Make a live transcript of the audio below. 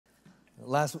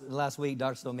Last week,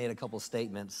 Dr. Stowe made a couple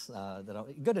statements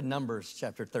go to Numbers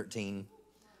chapter 13.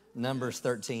 Numbers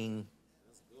 13.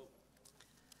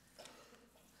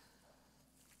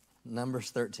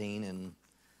 Numbers 13, and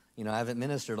I haven't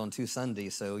ministered on 2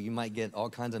 Sundays, so you might get all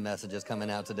kinds of messages coming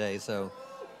out today. So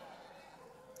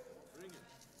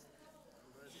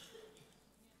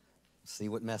see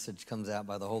what message comes out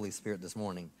by the Holy Spirit this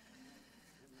morning.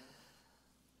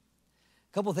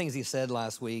 A couple things he said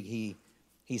last week.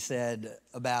 He said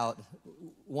about,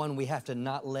 one, we have to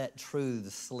not let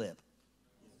truths slip.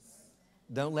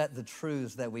 Don't let the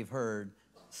truths that we've heard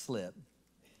slip.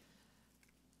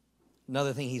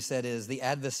 Another thing he said is the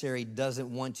adversary doesn't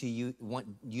want you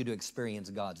to experience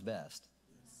God's best.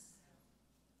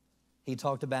 He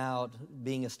talked about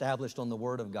being established on the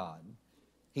Word of God.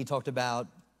 He talked about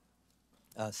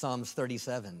Psalms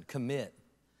 37, commit,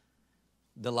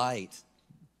 delight,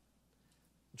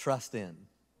 trust in,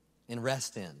 and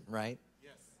rest in, right?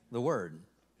 Yes. The Word.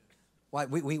 Why?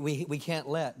 We can't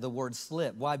let the Word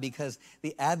slip. Why? Because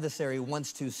the adversary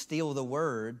wants to steal the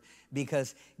Word,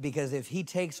 because if he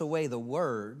takes away the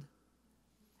Word,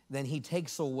 then he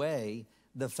takes away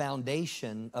the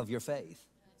foundation of your faith.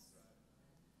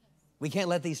 We can't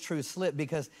let these truths slip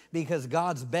because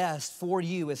God's best for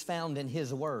you is found in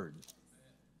His Word.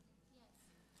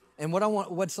 And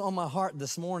what's on my heart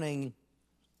this morning,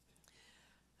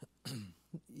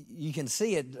 you can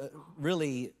see it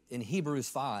really in Hebrews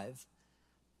 5.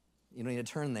 You don't need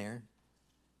to turn there.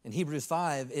 In Hebrews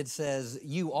 5, it says,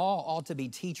 you all ought to be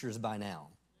teachers by now.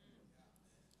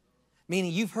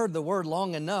 Meaning you've heard the word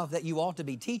long enough that you ought to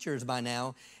be teachers by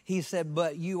now. He said,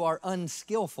 but you are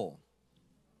unskillful.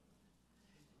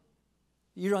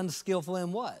 You're unskillful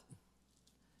in what?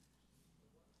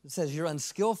 It says you're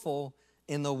unskillful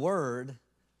in the word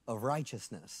of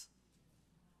righteousness.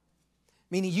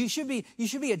 Meaning you should be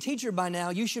a teacher by now.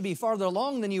 You should be farther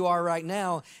along than you are right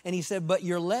now. And he said, but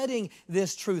you're letting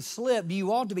this truth slip.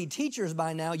 You ought to be teachers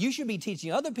by now. You should be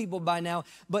teaching other people by now,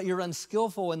 but you're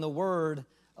unskillful in the word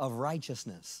of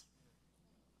righteousness.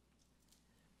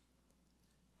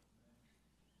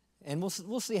 And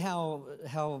we'll see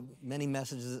how many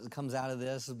messages comes out of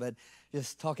this, but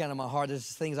just talking out of my heart,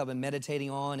 there's things I've been meditating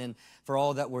on, and for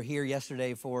all that were here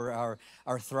yesterday for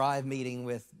our Thrive meeting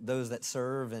with those that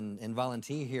serve and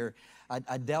volunteer here,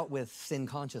 I dealt with sin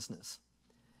consciousness.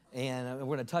 And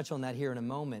we're going to touch on that here in a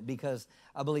moment, because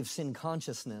I believe sin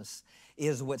consciousness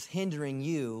is what's hindering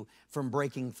you from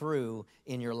breaking through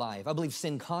in your life. I believe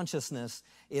sin consciousness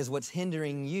is what's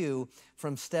hindering you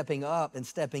from stepping up and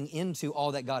stepping into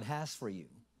all that God has for you.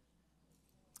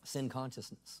 Sin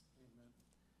consciousness.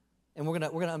 And we're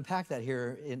gonna unpack that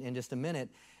here in just a minute,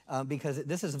 because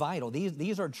this is vital.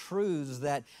 These are truths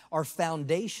that are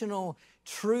foundational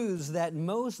truths that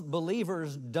most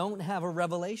believers don't have a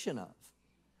revelation of.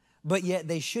 But yet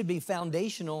they should be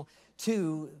foundational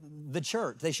to the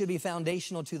church. They should be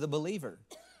foundational to the believer.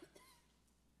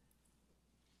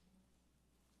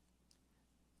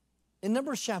 In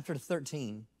Numbers chapter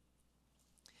 13,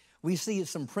 we see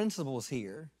some principles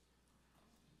here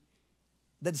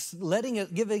that's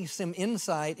giving some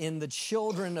insight in the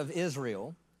children of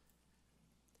Israel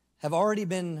have already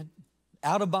been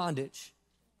out of bondage,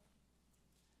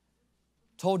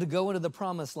 told to go into the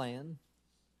promised land.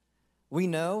 We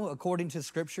know, according to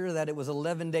Scripture, that it was an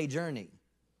 11-day journey,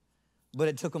 but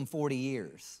it took them 40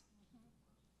 years.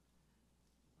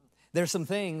 There's some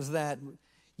things that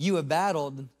you have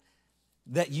battled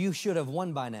that you should have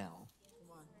won by now,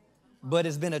 but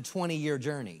it's been a 20-year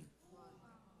journey.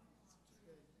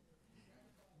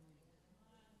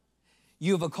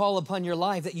 You have a call upon your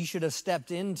life that you should have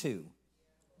stepped into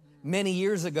many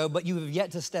years ago, but you have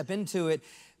yet to step into it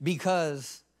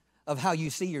because of how you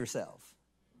see yourself.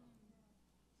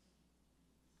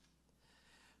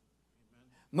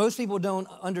 Most people don't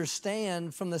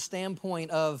understand from the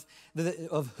standpoint of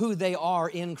who they are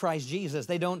in Christ Jesus.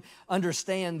 They don't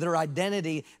understand their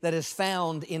identity that is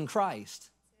found in Christ.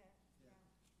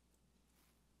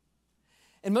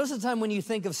 And most of the time when you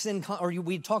think of sin,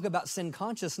 we talk about sin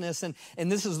consciousness, and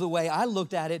this is the way I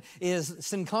looked at it, is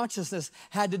sin consciousness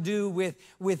had to do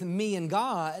with me and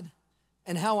God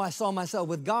and how I saw myself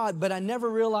with God, but I never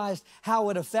realized how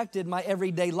it affected my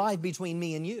everyday life between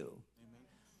me and you.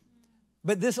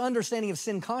 But this understanding of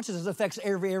sin consciousness affects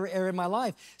every area of my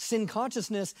life. Sin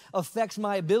consciousness affects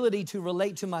my ability to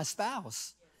relate to my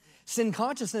spouse. Sin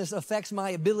consciousness affects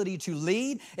my ability to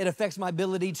lead. It affects my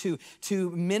ability to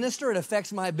minister. It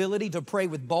affects my ability to pray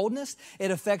with boldness.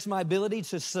 It affects my ability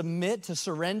to submit, to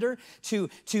surrender to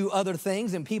other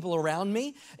things and people around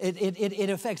me. It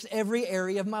affects every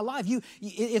area of my life.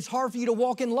 It's hard for you to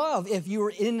walk in love if you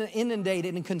are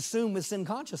inundated and consumed with sin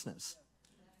consciousness.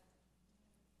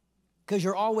 Because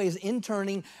you're always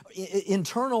internal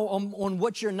on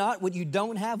what you're not, what you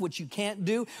don't have, what you can't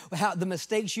do, how the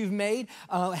mistakes you've made,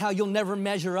 how you'll never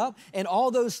measure up. And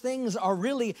all those things are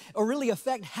really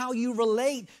affect how you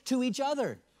relate to each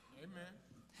other. Amen.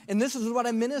 And this is what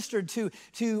I ministered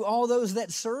to all those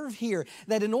that serve here,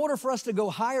 that in order for us to go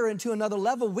higher into another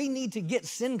level, we need to get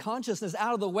sin consciousness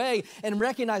out of the way and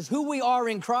recognize who we are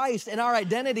in Christ and our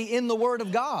identity in the Word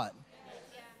of God.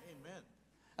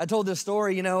 I told this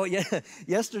story,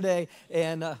 yesterday,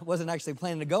 and wasn't actually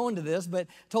planning to go into this, but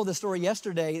told this story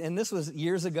yesterday, and this was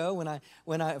years ago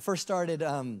when I first started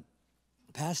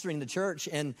pastoring the church,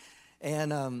 and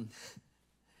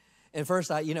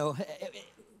first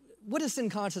what does sin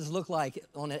consciousness look like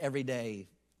on an everyday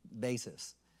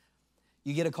basis?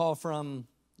 You get a call from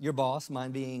your boss,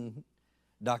 mine being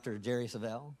Dr. Jerry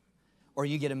Savelle, or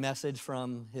you get a message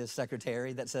from his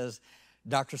secretary that says,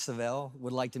 Dr. Savelle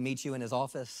would like to meet you in his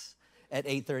office at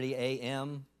 8:30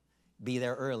 a.m. Be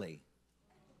there early.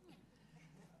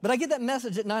 But I get that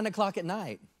message at 9 o'clock at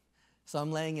night. So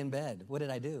I'm laying in bed. What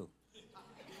did I do?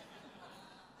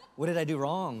 What did I do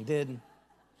wrong?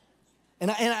 And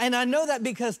I know that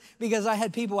because I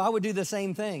had people, I would do the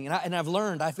same thing. And I've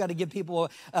learned, I've got to give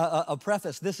people a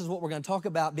preface. This is what we're going to talk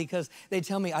about, because they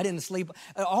tell me I didn't sleep.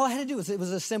 All I had to do it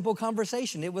was a simple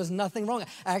conversation. It was nothing wrong.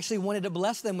 I actually wanted to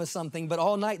bless them with something, but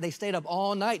all night, they stayed up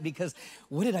all night because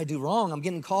what did I do wrong? I'm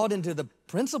getting called into the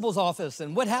principal's office,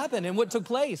 and what happened and what took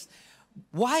place?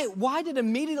 Why did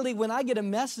immediately when I get a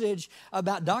message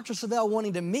about Dr. Savelle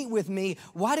wanting to meet with me,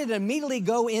 why did it immediately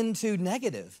go into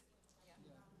negative?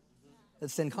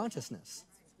 That's sin consciousness.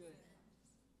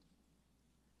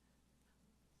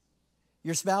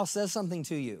 Your spouse says something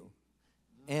to you,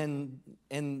 and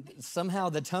somehow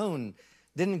the tone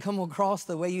didn't come across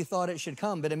the way you thought it should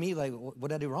come, but immediately, like, what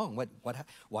did I do wrong?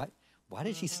 Why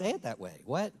did she say it that way?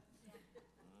 What?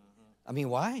 I mean,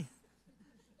 why?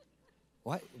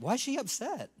 Why is she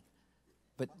upset?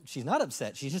 But she's not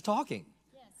upset. She's just talking.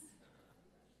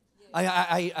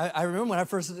 I remember when I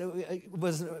first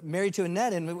was married to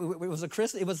Annette, and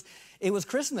it was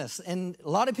Christmas, and a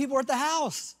lot of people were at the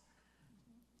house.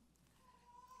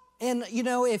 And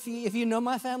if you know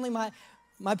my family,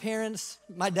 my parents,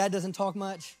 my dad doesn't talk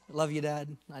much. I love you,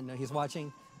 Dad. I know he's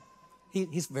watching.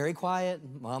 He's very quiet.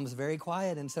 Mom's very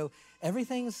quiet, and so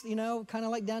everything's kind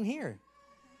of like down here.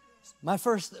 My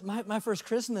first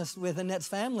Christmas with Annette's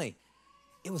family,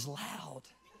 it was loud.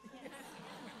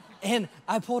 And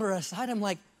I pulled her aside. I'm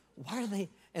like, why are they?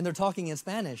 And they're talking in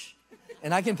Spanish.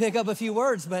 And I can pick up a few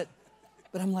words, but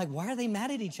I'm like, why are they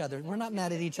mad at each other? We're not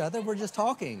mad at each other. We're just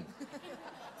talking.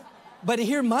 But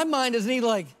here, my mind is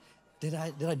like, did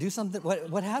I do something?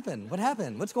 What happened? What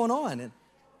happened? What's going on?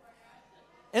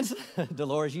 And so,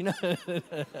 Dolores,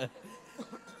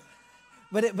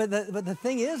 But the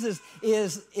thing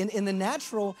is in the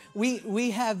natural,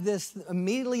 we have this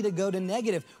immediately to go to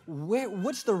negative.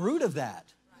 What's the root of that?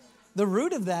 The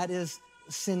root of that is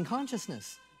sin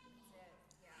consciousness.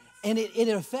 And it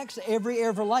affects every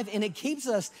area of our life, and it keeps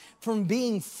us from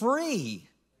being free.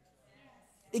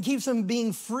 It keeps them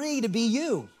being free to be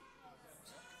you.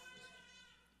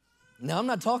 Now, I'm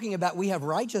not talking about we have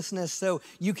righteousness so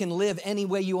you can live any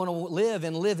way you want to live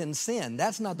and live in sin.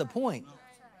 That's not the point.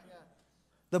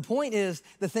 The point is,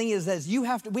 the thing is that we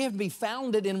have to be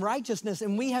founded in righteousness,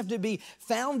 and we have to be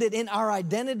founded in our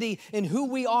identity in who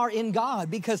we are in God.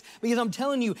 Because I'm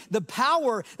telling you, the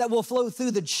power that will flow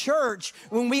through the church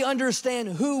when we understand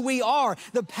who we are,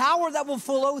 the power that will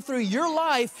flow through your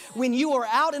life when you are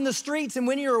out in the streets and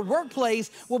when you're at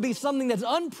workplace will be something that's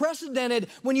unprecedented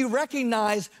when you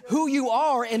recognize who you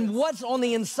are and what's on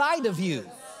the inside of you.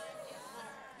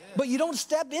 But you don't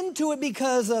step into it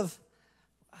because of,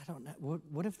 I don't know.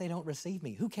 What if they don't receive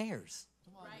me? Who cares?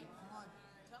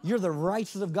 You're the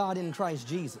righteousness of God in Christ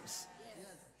Jesus.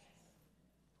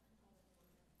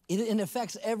 It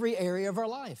affects every area of our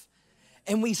life.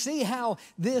 And we see how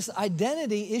this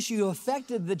identity issue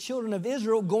affected the children of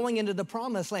Israel going into the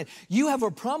promised land. You have a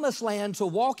promised land to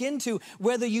walk into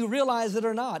whether you realize it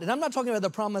or not. And I'm not talking about the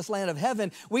promised land of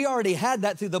heaven. We already had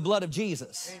that through the blood of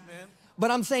Jesus. Amen. But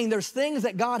I'm saying there's things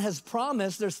that God has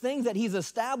promised. There's things that He's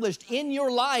established in your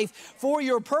life for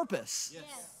your purpose. Yes.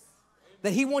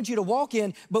 That He wants you to walk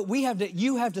in, but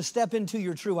you have to step into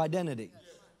your true identity.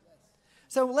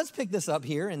 So let's pick this up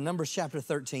here in Numbers chapter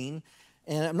 13.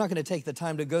 And I'm not going to take the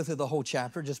time to go through the whole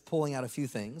chapter, just pulling out a few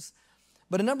things.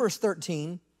 But in Numbers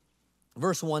 13,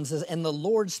 verse 1 says, and the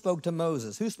Lord spoke to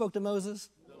Moses. Who spoke to Moses?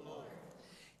 The Lord.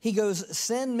 He goes,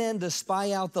 send men to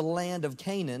spy out the land of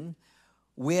Canaan,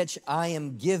 which I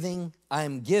am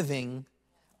giving.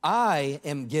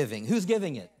 Who's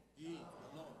giving it?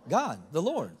 God, the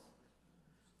Lord.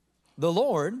 The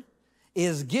Lord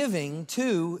is giving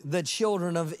to the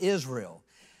children of Israel.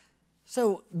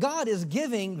 So God is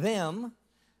giving them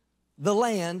the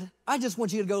land. I just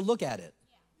want you to go look at it.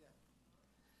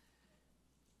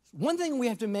 One thing we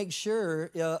have to make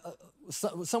sure,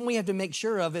 something we have to make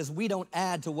sure of is we don't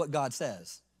add to what God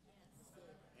says.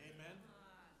 Amen.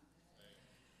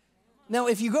 Now,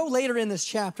 if you go later in this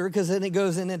chapter, because then it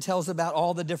goes in and tells about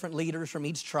all the different leaders from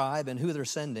each tribe and who they're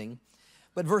sending.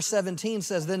 But verse 17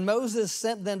 says, then Moses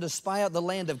sent them to spy out the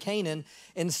land of Canaan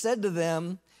and said to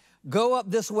them, go up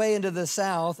this way into the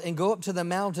south and go up to the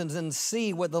mountains and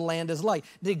see what the land is like.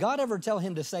 Did God ever tell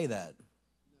him to say that?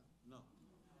 No.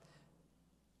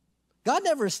 God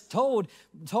never told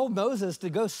Moses to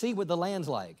go see what the land's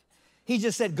like. He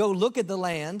just said, go look at the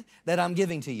land that I'm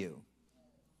giving to you.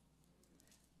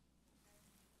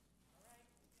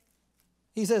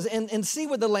 He says, and see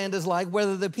what the land is like,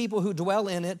 whether the people who dwell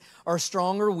in it are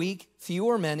strong or weak, few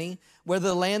or many, whether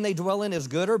the land they dwell in is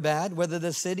good or bad, whether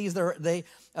the cities they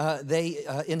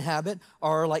inhabit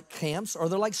are like camps or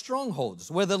they're like strongholds,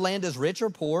 whether the land is rich or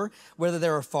poor, whether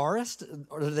there are forests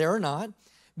or there are not.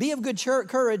 Be of good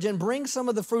courage and bring some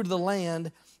of the fruit of the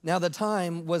land. Now the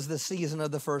time was the season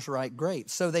of the first ripe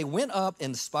grapes. So they went up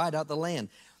and spied out the land.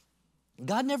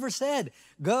 God never said,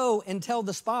 go and tell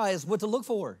the spies what to look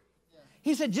for.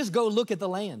 He said, just go look at the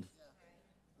land.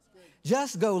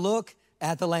 Just go look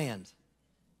at the land.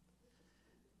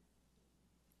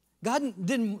 God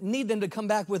didn't need them to come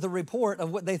back with a report of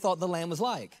what they thought the land was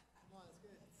like.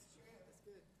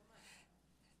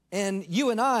 And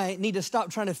you and I need to stop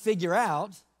trying to figure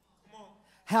out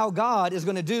how God is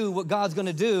going to do what God's going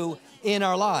to do in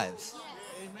our lives.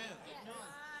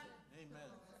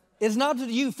 It's not to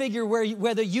you figure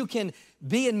whether you can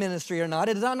be in ministry or not.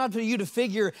 It is not to you to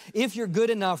figure if you're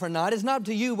good enough or not. It's not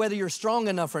to you whether you're strong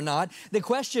enough or not. The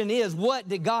question is, what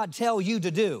did God tell you to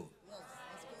do? Yes,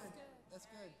 that's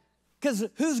good. Because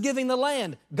who's giving the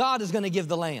land? God is going to give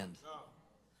the land.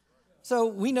 So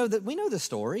we know the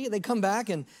story. They come back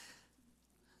and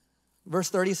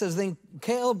verse 30 says, then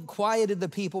Caleb quieted the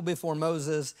people before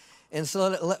Moses and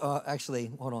so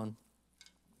hold on.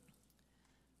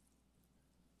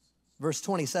 Verse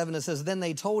 27, it says, then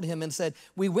they told him and said,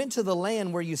 we went to the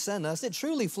land where you sent us. It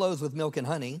truly flows with milk and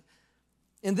honey,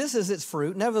 and this is its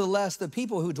fruit. Nevertheless, the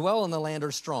people who dwell in the land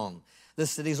are strong. The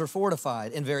cities are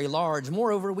fortified and very large.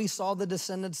 Moreover, we saw the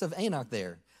descendants of Anak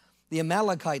there. The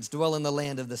Amalekites dwell in the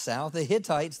land of the south. The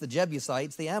Hittites, the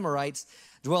Jebusites, the Amorites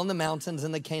dwell in the mountains,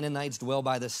 and the Canaanites dwell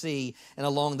by the sea and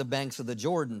along the banks of the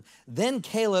Jordan. Then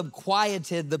Caleb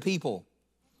quieted the people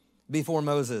before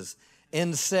Moses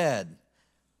and said,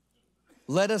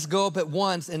 let us go up at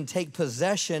once and take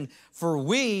possession, for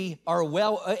we are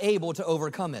well able to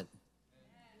overcome it.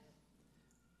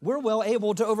 We're well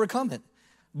able to overcome it.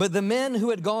 But the men who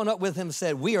had gone up with him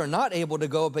said, we are not able to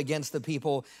go up against the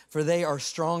people, for they are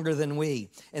stronger than we.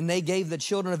 And they gave the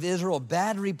children of Israel a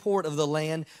bad report of the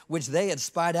land which they had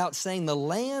spied out, saying, the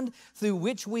land through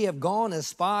which we have gone as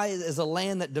spies is a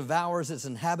land that devours its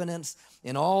inhabitants,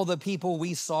 and all the people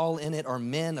we saw in it are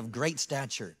men of great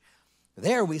stature.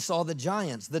 There we saw the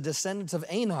giants, the descendants of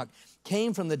Anak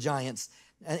came from the giants.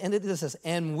 And it says,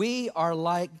 and we are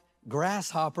like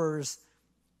grasshoppers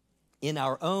in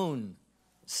our own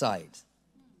sight.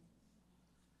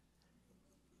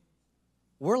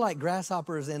 We're like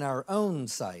grasshoppers in our own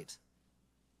sight.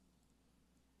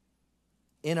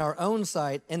 In our own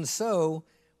sight, and so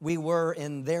we were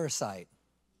in their sight.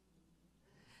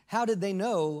 How did they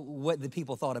know what the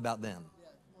people thought about them?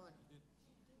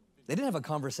 They didn't have a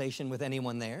conversation with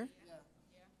anyone there.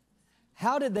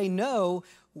 How did they know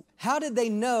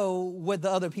what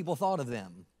the other people thought of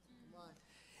them?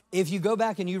 If you go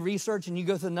back and you research and you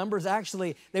go through the numbers,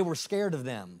 actually, they were scared of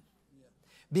them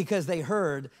because they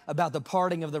heard about the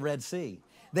parting of the Red Sea.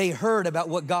 They heard about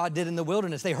what God did in the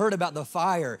wilderness. They heard about the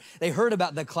fire. They heard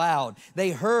about the cloud.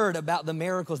 They heard about the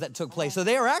miracles that took place. So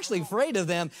they were actually afraid of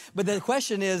them. But the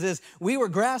question is we were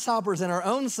grasshoppers in our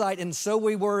own sight, and so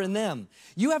we were in them.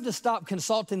 You have to stop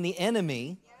consulting the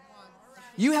enemy.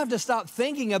 You have to stop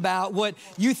thinking about what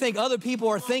you think other people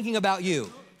are thinking about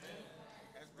you.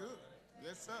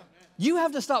 You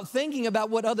have to stop thinking about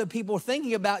what other people are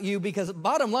thinking about you, because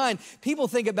bottom line, people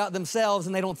think about themselves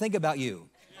and they don't think about you.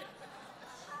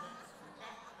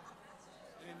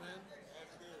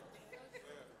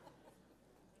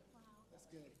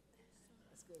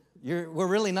 We're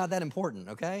really not that important,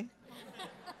 okay?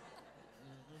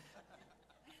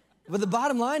 But the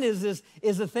bottom line is this,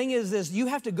 you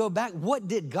have to go back. What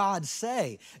did God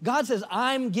say? God says,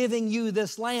 I'm giving you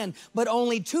this land. But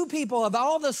only two people of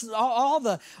all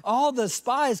the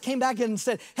spies came back and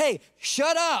said, hey,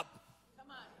 shut up.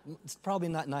 Come on. It's probably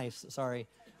not nice, sorry.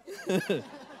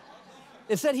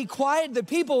 It said he quieted the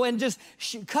people and just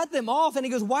cut them off. And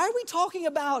he goes, why are we talking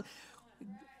about,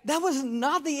 that was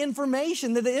not the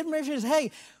information. The information is,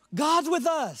 hey, God's with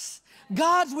us.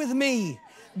 God's with me.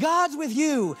 God's with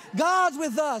you. God's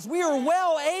with us. We are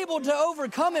well able to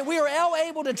overcome it. We are well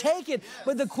able to take it.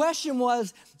 But the question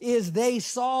is they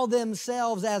saw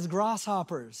themselves as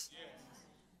grasshoppers.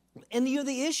 And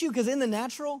the issue, because in the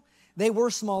natural, they were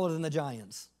smaller than the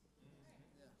giants.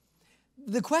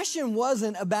 The question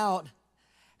wasn't about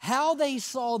how they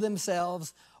saw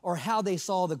themselves or how they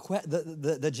saw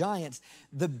the giants.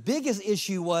 The biggest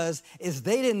issue is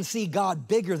they didn't see God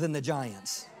bigger than the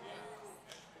giants.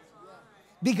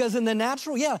 Because in the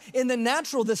natural,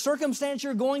 the circumstance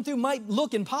you're going through might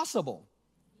look impossible.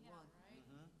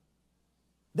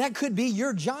 That could be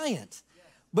your giant.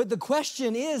 But the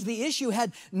question is, the issue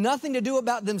had nothing to do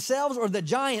about themselves or the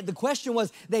giant. The question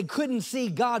was, they couldn't see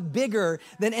God bigger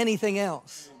than anything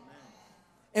else.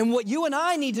 And what you and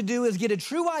I need to do is get a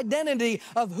true identity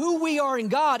of who we are in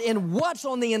God and what's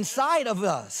on the inside of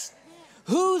us.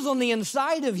 Who's on the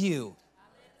inside of you?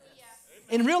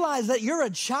 And realize that you're a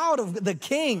child of the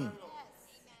King.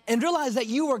 And realize that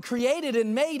you were created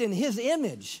and made in His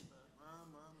image.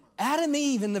 Adam and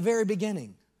Eve in the very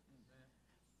beginning.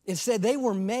 It said they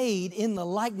were made in the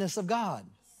likeness of God.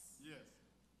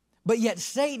 But yet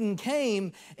Satan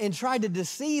came and tried to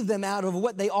deceive them out of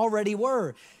what they already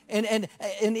were. And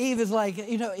Eve is like,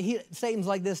 Satan's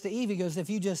like this to Eve. He goes, if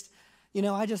you just,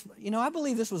 I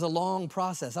believe this was a long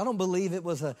process. I don't believe it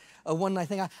was a one-night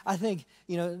thing. I think,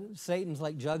 Satan's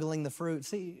like juggling the fruit.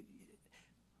 See,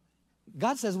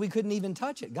 God says we couldn't even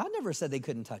touch it. God never said they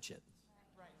couldn't touch it.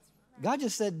 God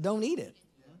just said, don't eat it.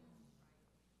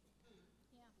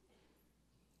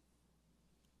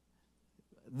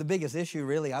 The biggest issue,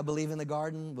 really, I believe in the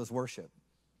garden was worship.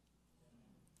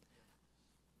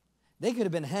 They could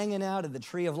have been hanging out at the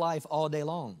tree of life all day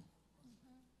long.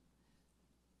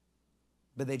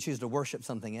 But they choose to worship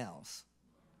something else.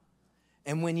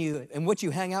 And what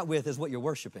you hang out with is what you're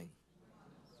worshiping.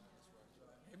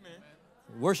 Amen.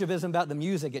 Worship isn't about the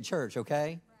music at church,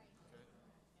 okay?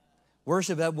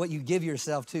 Worship about what you give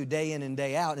yourself to day in and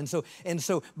day out. And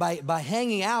so by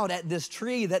hanging out at this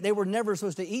tree that they were never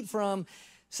supposed to eat from,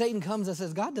 Satan comes and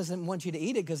says, God doesn't want you to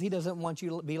eat it because He doesn't want you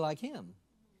to be like Him.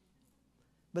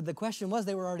 But the question was,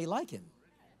 they were already like Him.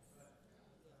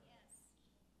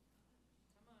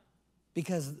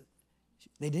 Because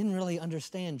they didn't really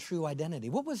understand true identity.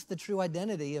 What was the true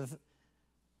identity of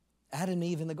Adam and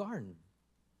Eve in the garden?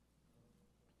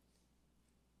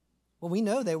 Well, we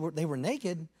know they were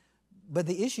naked, but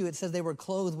the issue, it says they were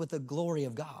clothed with the glory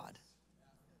of God.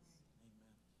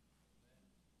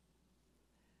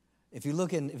 If you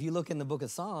look in the book of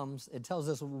Psalms, it tells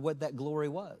us what that glory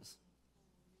was.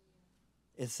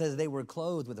 It says they were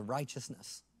clothed with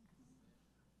righteousness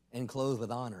and clothed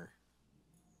with honor.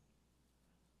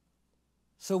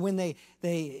 So when they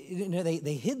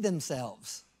hid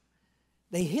themselves,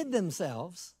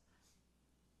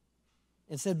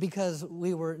 and said, because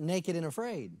we were naked and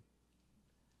afraid.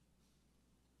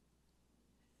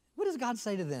 What does God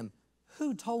say to them?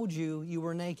 Who told you you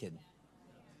were naked?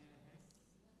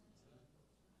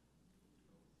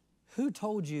 Who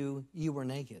told you you were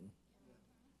naked?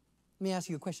 Let me ask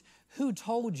you a question. Who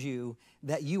told you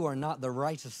that you are not the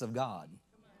righteousness of God?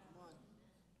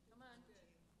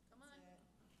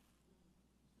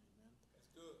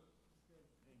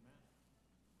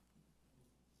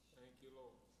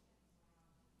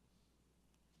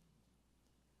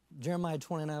 Jeremiah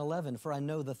 29:11, for I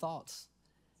know the thoughts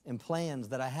and plans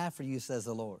that I have for you, says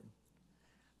the Lord.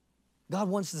 God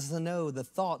wants us to know the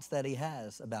thoughts that He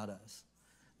has about us.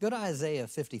 Go to Isaiah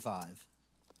 55.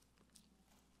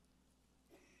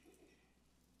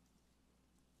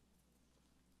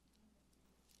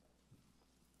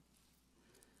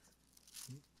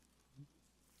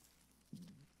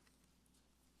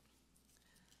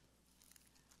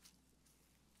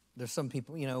 There's some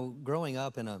people, growing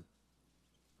up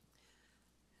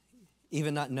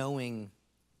even not knowing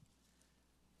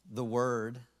the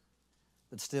Word,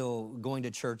 but still going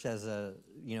to church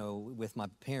with my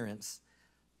parents,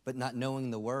 but not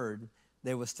knowing the Word,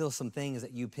 there was still some things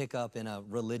that you pick up in a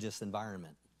religious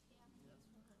environment.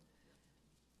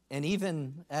 And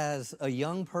even as a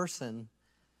young person,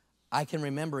 I can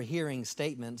remember hearing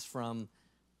statements from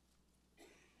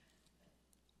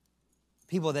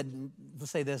people that, let's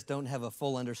say this, don't have a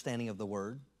full understanding of the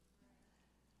word.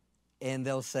 And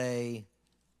they'll say,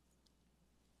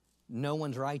 no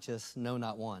one's righteous, no,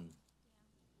 not one.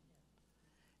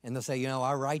 And they'll say,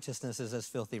 our righteousness is as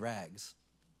filthy rags.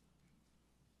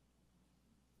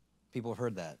 People have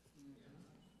heard that.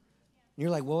 And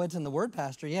you're like, well, it's in the word,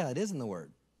 Pastor. Yeah, it is in the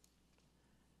word.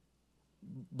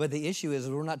 But the issue is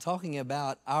we're not talking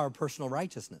about our personal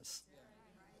righteousness.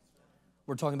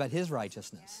 We're talking about his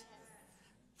righteousness.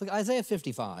 Look, Isaiah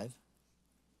 55.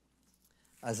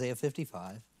 Isaiah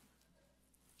 55.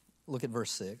 Look at verse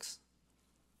 6.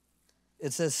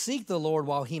 It says, seek the Lord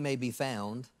while he may be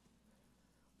found.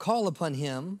 Call upon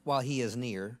him while he is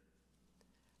near.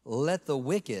 Let the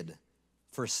wicked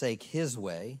forsake his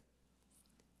way,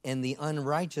 and the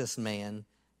unrighteous man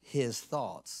his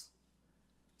thoughts.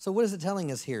 So what is it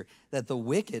telling us here? That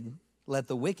let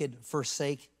the wicked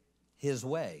forsake his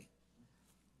way.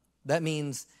 That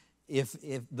means if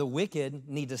the wicked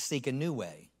need to seek a new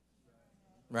way,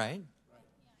 right?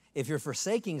 If you're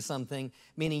forsaking something,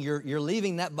 meaning you're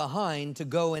leaving that behind to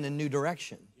go in a new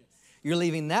direction. You're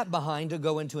leaving that behind to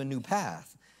go into a new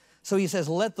path. So he says,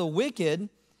 let the wicked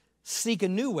seek a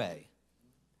new way,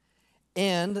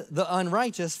 and the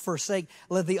unrighteous forsake,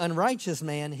 let the unrighteous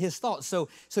man his thoughts. So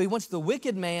he wants the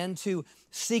wicked man to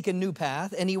seek a new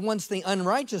path, and he wants the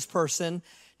unrighteous person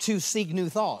to seek new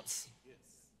thoughts.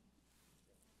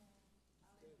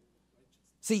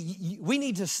 See, we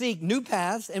need to seek new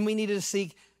paths, and we need to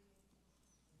seek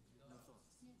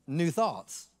new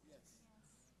thoughts.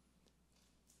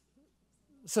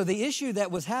 So the issue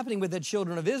that was happening with the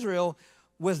children of Israel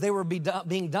was they were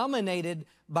being dominated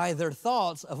by their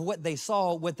thoughts of what they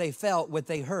saw, what they felt, what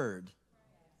they heard,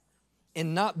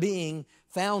 and not being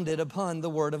founded upon the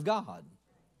Word of God,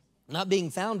 not being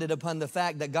founded upon the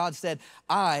fact that God said,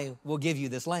 I will give you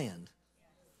this land.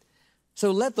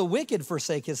 So let the wicked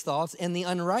forsake his thoughts, and the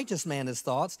unrighteous man his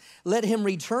thoughts. Let him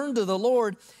return to the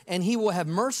Lord, and he will have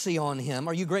mercy on him.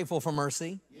 Are you grateful for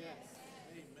mercy? Yes.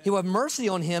 He will have mercy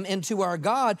on him and to our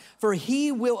God, for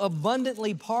he will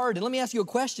abundantly pardon. Let me ask you a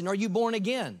question. Are you born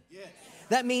again? Yes.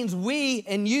 That means we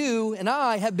and you and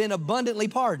I have been abundantly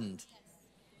pardoned.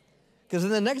 Because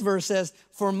then the next verse says,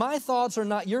 for my thoughts are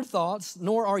not your thoughts,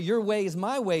 nor are your ways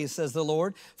my ways, says the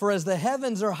Lord. For as the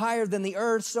heavens are higher than the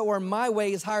earth, so are my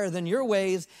ways higher than your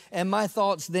ways, and my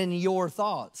thoughts than your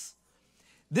thoughts.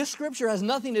 This scripture has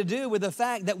nothing to do with the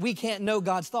fact that we can't know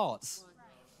God's thoughts.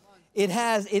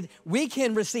 We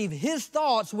can receive his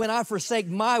thoughts when I forsake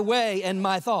my way and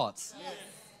my thoughts.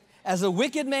 As a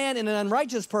wicked man and an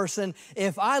unrighteous person,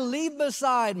 if I leave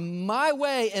beside my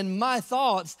way and my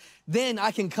thoughts, then I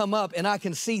can come up and I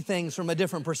can see things from a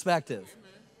different perspective.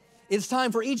 It's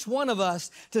time for each one of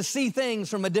us to see things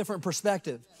from a different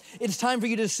perspective. It's time for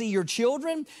you to see your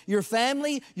children, your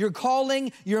family, your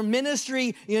calling, your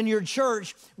ministry, and your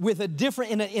church with a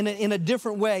different, in a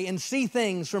different way, and see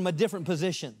things from a different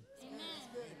position.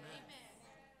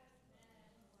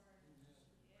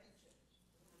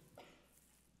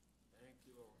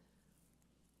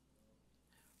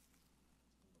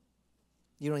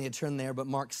 You don't need to turn there, but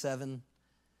Mark 7,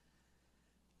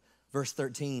 verse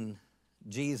 13,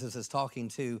 Jesus is talking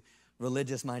to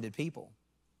religious-minded people.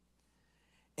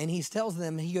 And he tells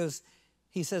them,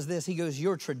 he says this,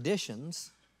 your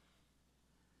traditions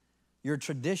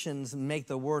make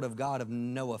the word of God of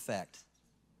no effect.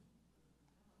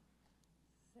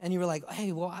 And you were like,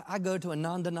 hey, well, I go to a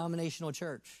non-denominational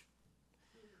church.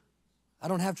 I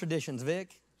don't have traditions,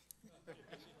 Vic.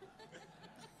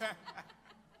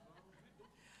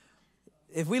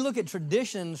 If we look at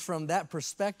traditions from that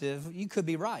perspective, you could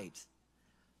be right.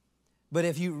 But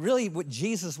if you really, what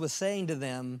Jesus was saying to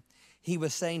them, he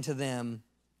was saying to them,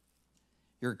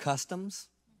 your customs.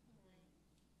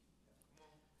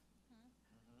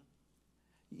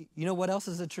 You know what else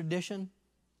is a tradition?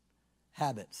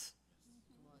 Habits.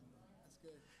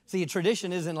 See, a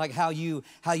tradition isn't like how you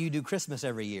do Christmas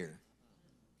every year,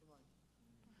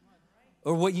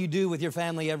 or what you do with your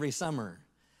family every summer.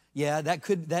 Yeah,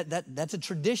 that's a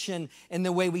tradition in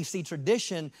the way we see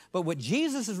tradition. But what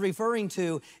Jesus is referring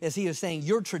to is he is saying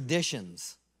your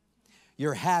traditions,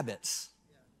 your habits,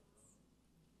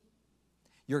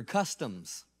 your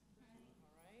customs.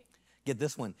 Get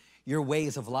this one, your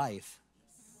ways of life.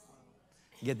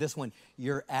 Get this one,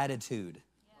 your attitude.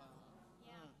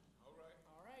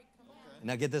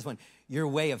 Now get this one, your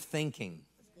way of thinking.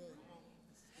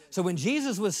 So when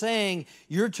Jesus was saying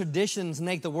your traditions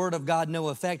make the word of God no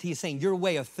effect, he's saying your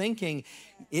way of thinking,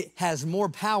 it has more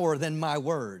power than my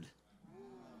word.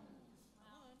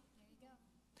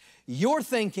 Your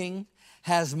thinking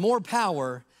has more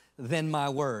power than my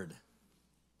word.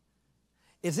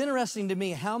 It's interesting to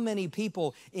me how many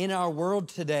people in our world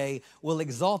today will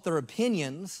exalt their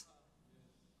opinions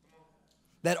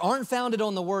that aren't founded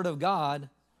on the Word of God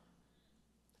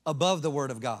above the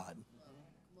Word of God.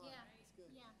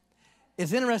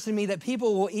 It's interesting to me that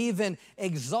people will even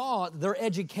exalt their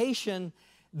education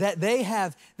that they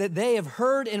have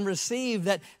heard and received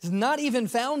that is not even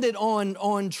founded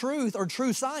on truth or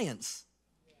true science.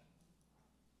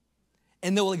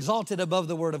 And they will exalt it above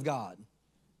the Word of God.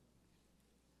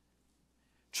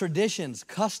 Traditions,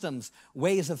 customs,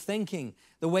 ways of thinking,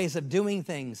 the ways of doing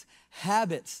things,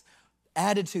 habits,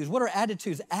 attitudes. What are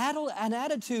attitudes? An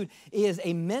attitude is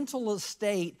a mental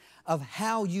state of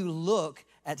how you look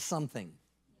at something.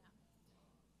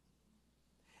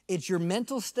 It's your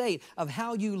mental state of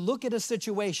how you look at a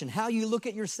situation, how you look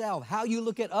at yourself, how you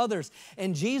look at others.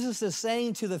 And Jesus is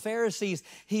saying to the Pharisees,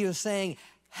 he is saying,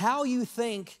 how you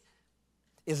think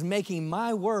is making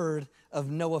my word of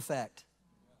no effect.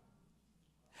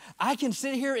 I can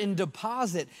sit here and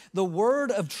deposit the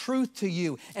word of truth to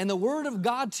you and the word of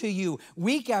God to you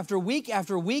week after week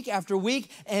after week after week,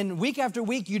 and week after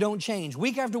week you don't change.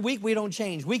 Week after week we don't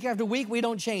change. Week after week we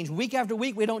don't change. Week after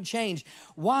week we don't change.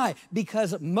 Why?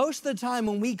 Because most of the time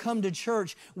when we come to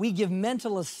church, we give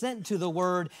mental assent to the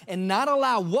word and not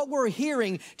allow what we're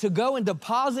hearing to go and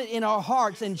deposit in our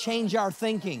hearts and change our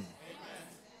thinking.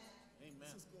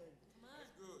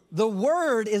 The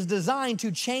word is designed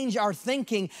to change our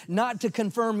thinking, not to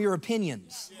confirm your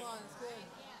opinions.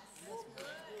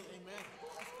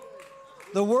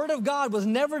 The word of God was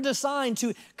never designed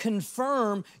to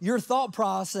confirm your thought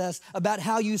process about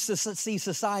how you see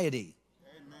society.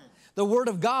 The word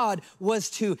of God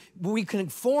was we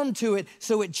conform to it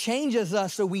so it changes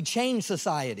us, so we change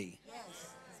society.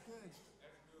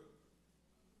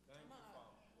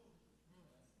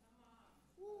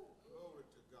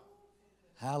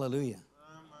 Hallelujah.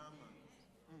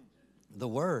 The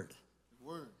word.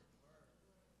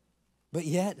 But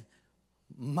yet,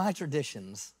 my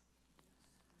traditions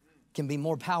can be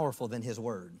more powerful than his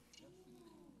word.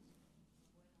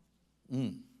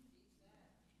 You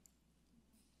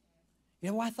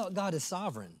know, I thought God is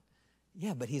sovereign.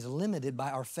 Yeah, but he's limited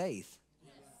by our faith.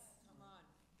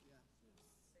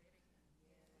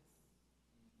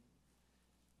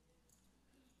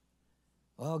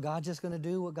 Well, God's just going to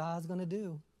do what God's going to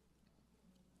do.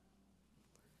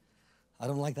 I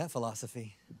don't like that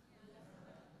philosophy.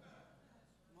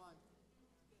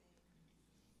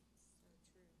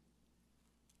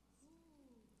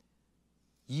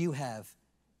 You have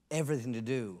everything to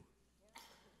do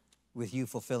with you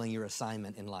fulfilling your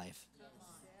assignment in life.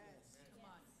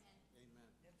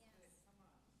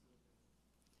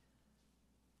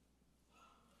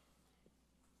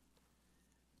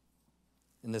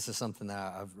 And this is something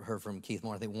that I've heard from Keith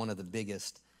Moore. I think one of the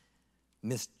biggest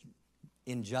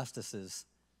injustices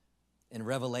and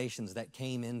revelations that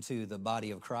came into the body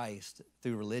of Christ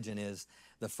through religion is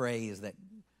the phrase that,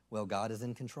 well, God is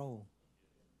in control.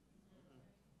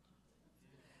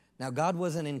 Now, God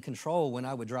wasn't in control when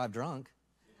I would drive drunk.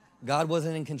 God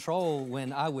wasn't in control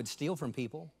when I would steal from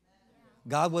people.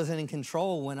 God wasn't in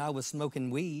control when I was smoking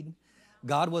weed.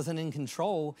 God wasn't in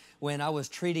control when I was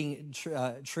treating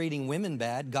women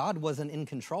bad. God wasn't in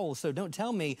control. So don't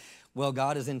tell me, well,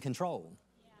 God is in control.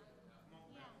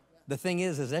 The thing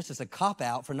is that's just a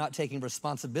cop-out for not taking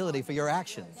responsibility for your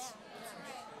actions.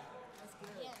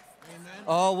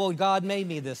 Oh, well, God made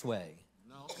me this way.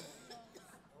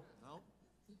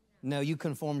 No, you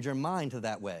conformed your mind to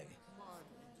that way.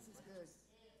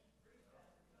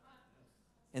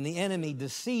 And the enemy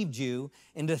deceived you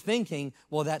into thinking,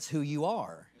 well, that's who you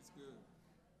are.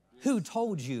 Who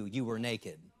told you you were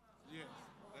naked? Yeah,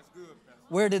 that's good, Pastor.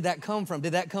 Where did that come from?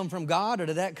 Did that come from God or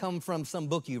did that come from some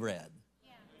book you read?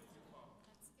 Yeah,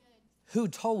 that's good. Who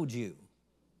told you?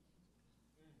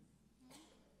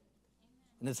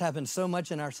 And it's happened so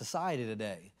much in our society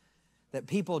today that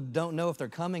people don't know if they're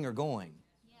coming or going.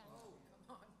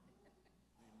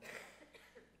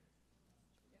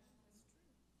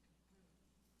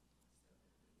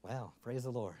 Wow, praise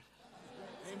the Lord.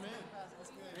 Amen.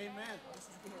 Amen. This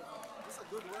is good. This is a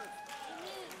good word.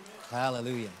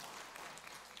 Hallelujah.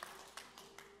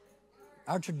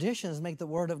 Our traditions make the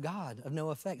word of God of no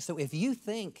effect. So if you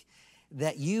think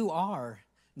that you are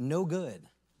no good,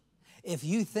 if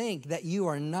you think that you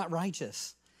are not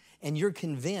righteous, and you're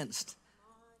convinced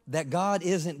that God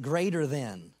isn't greater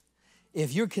than,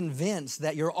 if you're convinced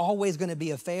that you're always going to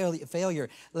be a failure,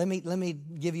 let me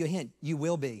give you a hint. You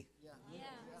will be.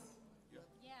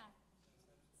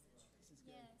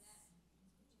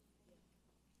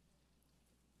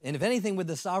 And if anything, with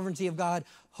the sovereignty of God,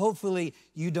 hopefully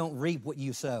you don't reap what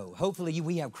you sow. Hopefully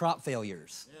we have crop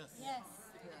failures. Yes.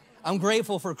 I'm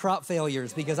grateful for crop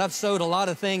failures because I've sowed a lot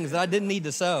of things that I didn't need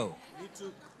to sow. Me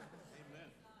too. Amen.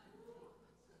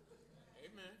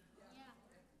 Amen.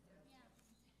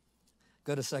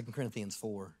 Go to 2 Corinthians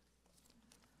 4.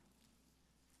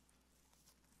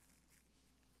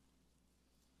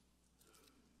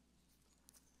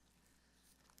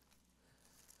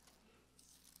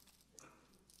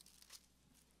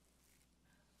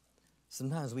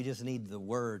 Sometimes we just need the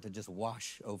word to just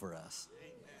wash over us.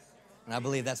 And I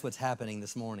believe that's what's happening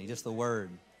this morning, just the word.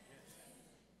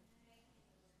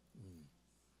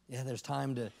 Yeah, there's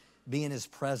time to be in his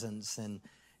presence and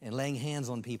laying hands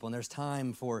on people. And there's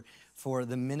time for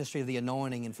the ministry of the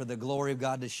anointing and for the glory of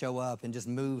God to show up and just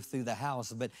move through the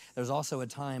house. But there's also a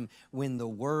time when the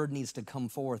word needs to come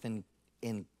forth and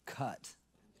cut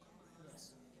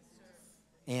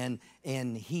and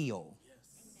heal.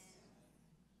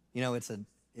 You know, it's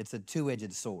a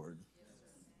two-edged sword.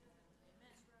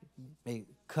 May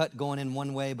cut going in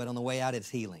one way, but on the way out, it's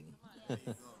healing.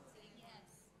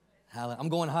 I'm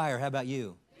going higher. How about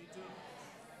you?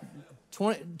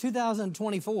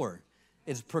 2024,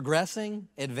 it's progressing,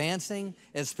 advancing,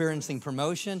 experiencing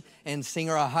promotion, and seeing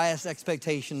our highest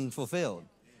expectation fulfilled.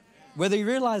 Whether you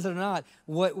realize it or not,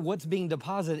 what's being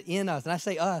deposited in us, and I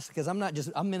say us because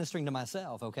I'm ministering to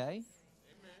myself, okay?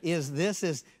 This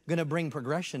is going to bring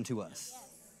progression to us.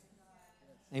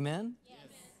 Amen?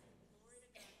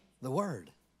 The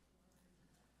word.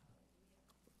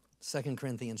 2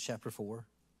 Corinthians chapter 4.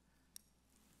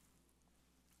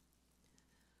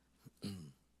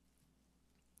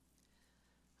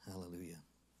 Hallelujah.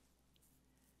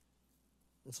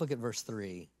 Let's look at verse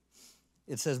 3.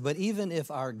 It says, but even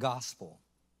if our gospel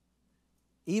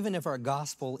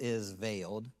is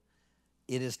veiled,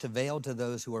 it is veiled to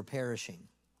those who are perishing.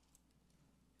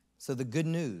 So the good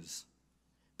news.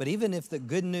 But even if the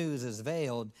good news is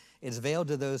veiled, it's veiled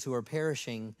to those who are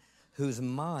perishing, whose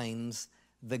minds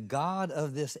the God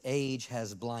of this age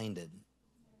has blinded,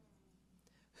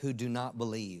 who do not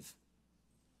believe.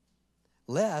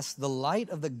 Lest the light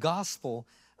of the gospel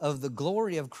of the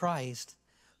glory of Christ,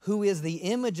 who is the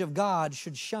image of God,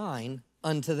 should shine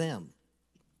unto them.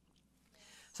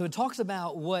 So it talks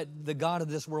about what the God of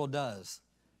this world does.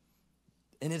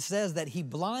 And it says that he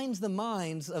blinds the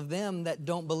minds of them that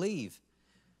don't believe.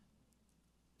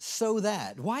 So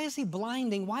that, why is he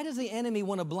blinding? Why does the enemy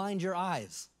want to blind your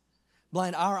eyes?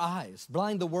 Blind our eyes,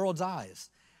 blind the world's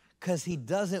eyes. Because he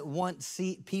doesn't want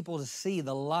people to see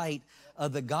the light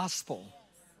of the gospel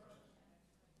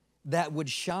that would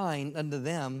shine unto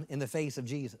them in the face of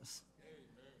Jesus.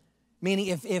 Meaning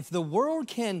if the world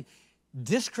can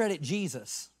discredit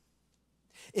Jesus,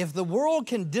 if the world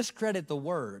can discredit the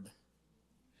word,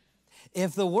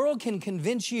 if the world can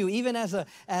convince you, even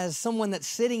as someone that's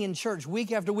sitting in church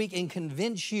week after week and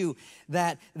convince you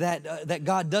that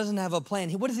God doesn't have a plan,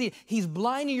 what is he? He's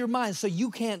blinding your mind so you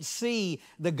can't see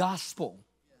the gospel.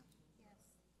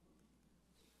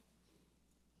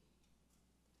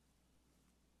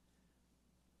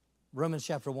 Romans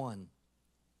chapter 1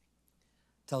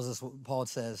 tells us what Paul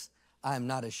says, I am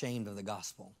not ashamed of the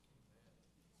gospel.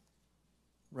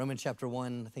 Romans chapter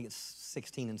 1, I think it's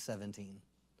 16 and 17.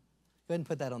 Go ahead and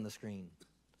put that on the screen.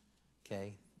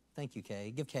 Kay. Thank you,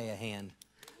 Kay. Give Kay a hand.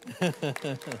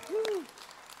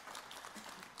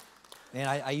 Man,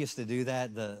 I used to do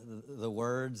that, the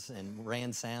words and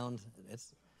ran sound.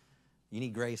 You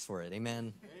need grace for it.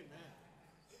 Amen?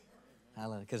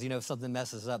 Amen. Because, if something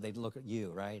messes up, they look at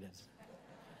you, right?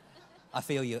 I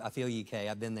feel you, Kay.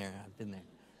 I've been there.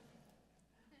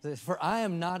 For I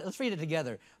am not, let's read it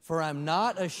together. For I'm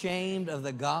not ashamed of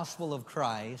the gospel of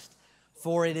Christ,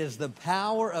 for it is the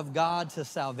power of God to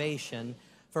salvation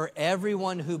for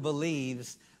everyone who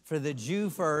believes, for the Jew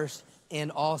first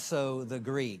and also the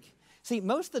Greek. See,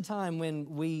 most of the time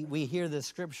when we hear this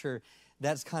scripture,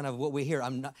 that's kind of what we hear.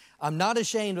 I'm not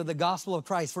ashamed of the gospel of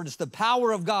Christ, for it's the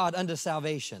power of God unto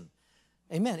salvation.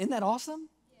 Amen. Isn't that awesome?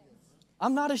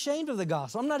 I'm not ashamed of the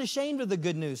gospel. I'm not ashamed of the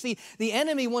good news. See, the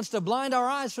enemy wants to blind our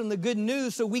eyes from the good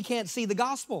news so we can't see the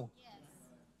gospel.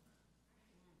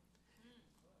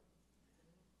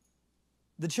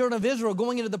 The children of Israel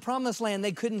going into the promised land,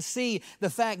 they couldn't see the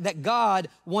fact that God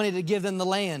wanted to give them the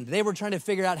land. They were trying to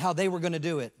figure out how they were going to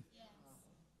do it.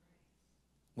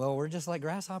 Well, we're just like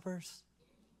grasshoppers.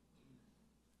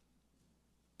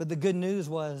 But the good news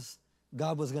was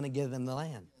God was going to give them the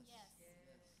land.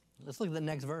 Let's look at the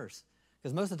next verse.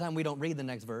 Because most of the time we don't read the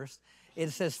next verse. It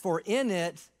says, for in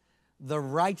it the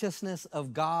righteousness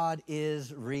of God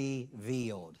is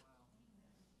revealed.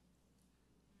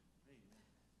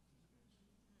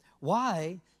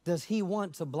 Why does he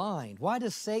want to blind? Why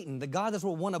does Satan, the God that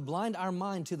will want to blind our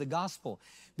mind to the gospel?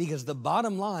 Because the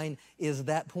bottom line is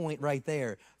that point right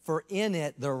there. For in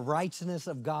it, the righteousness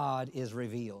of God is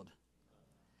revealed.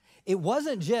 It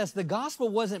wasn't just, the gospel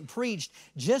wasn't preached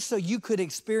just so you could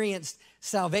experience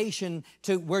salvation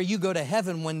to where you go to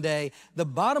heaven one day. The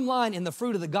bottom line in the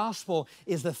fruit of the gospel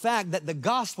is the fact that the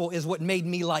gospel is what made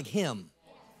me like him.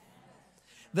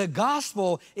 The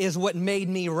gospel is what made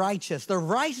me righteous. The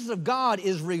righteousness of God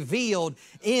is revealed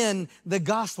in the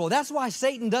gospel. That's why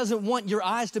Satan doesn't want your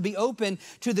eyes to be open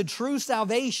to the true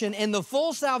salvation and the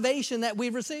full salvation that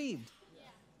we've received.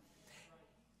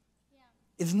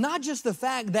 It's not just the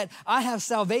fact that I have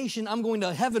salvation, I'm going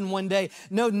to heaven one day.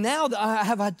 No, now that I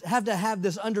have to have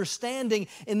this understanding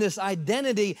and this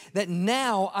identity that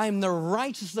now I'm the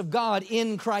righteousness of God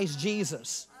in Christ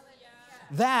Jesus.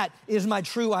 That is my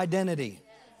true identity.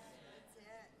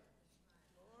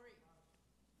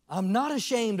 I'm not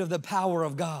ashamed of the power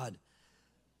of God.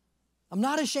 I'm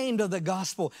not ashamed of the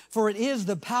gospel, for it is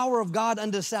the power of God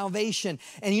unto salvation.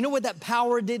 And you know what that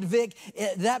power did, Vic?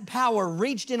 That power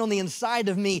reached in on the inside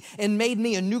of me and made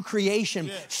me a new creation,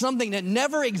 yes. Something that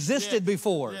never existed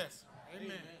before. Yes.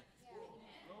 Amen.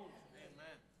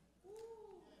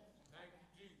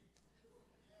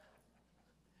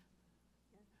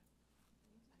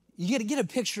 You get a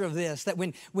picture of this, that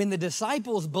when the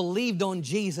disciples believed on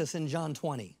Jesus in John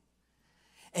 20,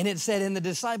 and it said, and the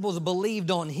disciples believed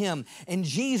on him. And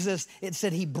Jesus, it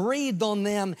said, he breathed on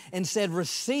them and said,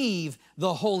 receive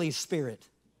the Holy Spirit.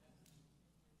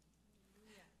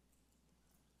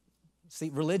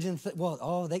 See, religion,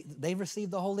 they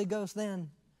received the Holy Ghost then.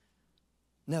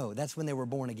 No, that's when they were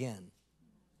born again.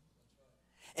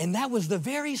 And that was the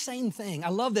very same thing. I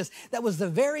love this. That was the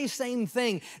very same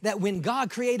thing that when God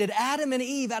created Adam and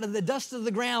Eve out of the dust of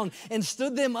the ground and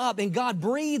stood them up, and God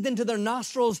breathed into their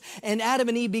nostrils, and Adam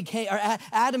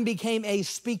became a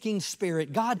speaking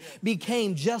spirit. God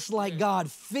became just like God,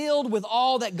 filled with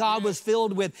all that God was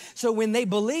filled with. So when they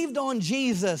believed on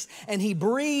Jesus and he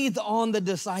breathed on the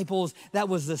disciples, that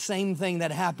was the same thing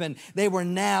that happened. They were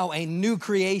now a new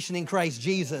creation in Christ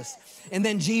Jesus. And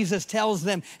then Jesus tells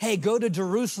them, hey, go to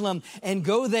Jerusalem and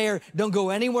go there. Don't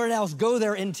go anywhere else. Go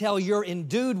there until you're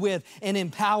endued with and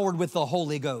empowered with the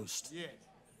Holy Ghost. Yeah,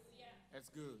 that's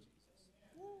good.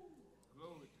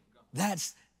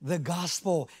 That's the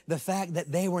gospel, the fact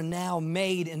that they were now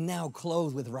made and now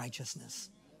clothed with righteousness.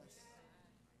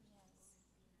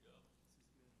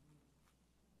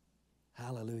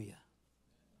 Hallelujah.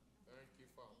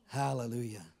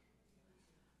 Hallelujah.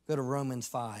 Go to Romans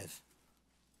 5.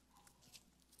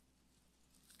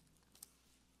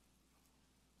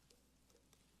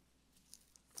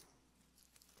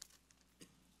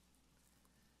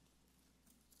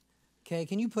 Okay,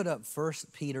 can you put up 1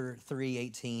 Peter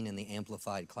 3:18 in the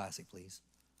Amplified Classic, please?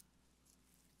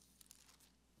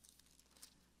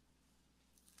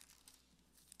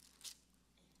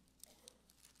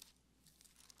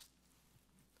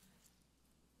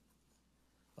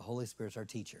 The Holy Spirit's our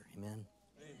teacher, amen?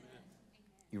 Amen.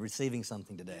 You're receiving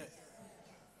something today. Yes.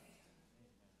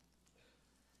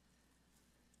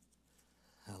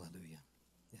 Hallelujah.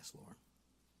 Yes, Lord.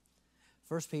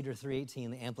 1 Peter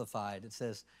 3:18, the Amplified, it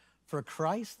says, for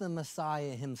Christ the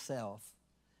Messiah himself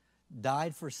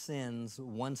died for sins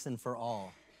once and for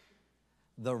all,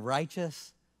 the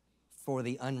righteous for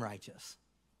the unrighteous,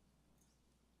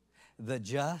 the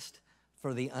just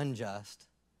for the unjust,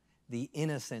 the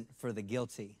innocent for the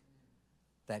guilty,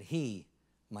 that he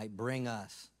might bring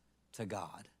us to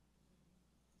God.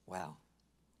 Wow.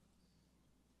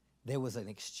 There was an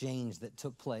exchange that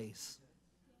took place.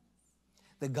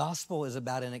 The gospel is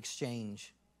about an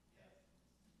exchange.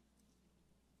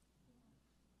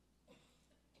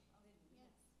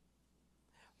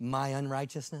 My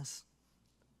unrighteousness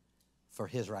for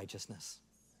his righteousness.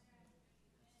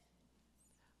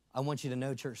 I want you to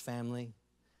know, church family,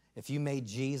 if you made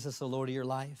Jesus the Lord of your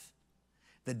life,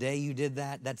 the day you did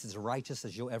that, that's as righteous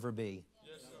as you'll ever be.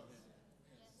 Yes, sir.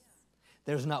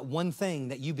 There's not one thing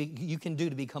that you can do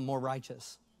to become more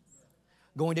righteous.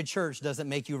 Going to church doesn't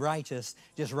make you righteous,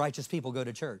 just righteous people go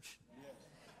to church.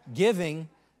 Giving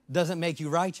doesn't make you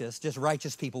righteous, just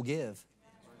righteous people give.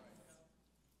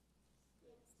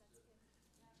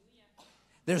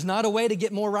 There's not a way to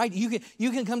get more right.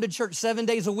 You can come to church 7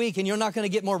 days a week and you're not going to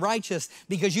get more righteous,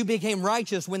 because you became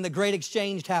righteous when the great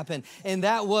exchange happened. And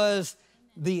that was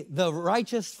the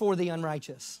righteous for the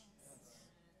unrighteous.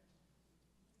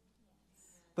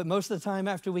 But most of the time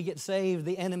after we get saved,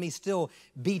 the enemy still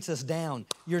beats us down.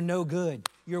 You're no good.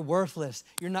 You're worthless.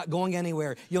 You're not going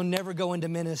anywhere. You'll never go into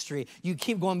ministry. You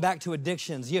keep going back to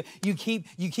addictions. You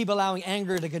keep allowing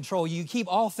anger to control you. You keep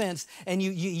offense and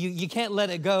you can't let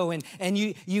it go. And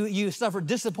you suffer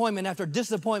disappointment after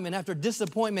disappointment after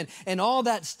disappointment. And all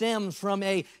that stems from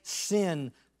a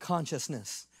sin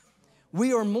consciousness.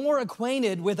 We are more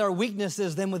acquainted with our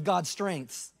weaknesses than with God's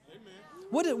strengths.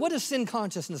 What does sin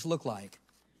consciousness look like?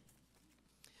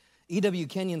 E.W.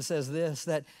 Kenyon says this,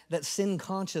 that sin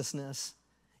consciousness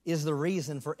is the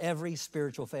reason for every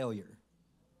spiritual failure.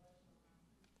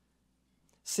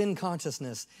 Sin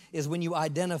consciousness is when you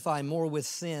identify more with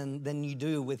sin than you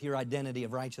do with your identity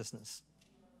of righteousness.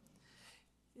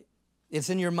 It's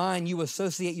in your mind you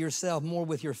associate yourself more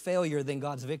with your failure than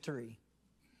God's victory.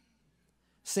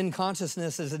 Sin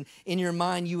consciousness is in your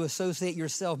mind you associate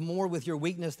yourself more with your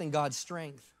weakness than God's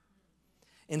strength.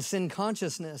 And sin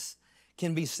consciousness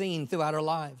can be seen throughout our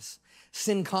lives.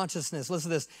 Sin consciousness,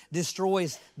 listen to this,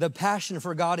 destroys the passion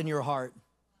for God in your heart.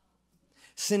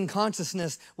 Sin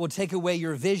consciousness will take away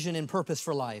your vision and purpose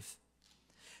for life.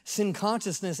 Sin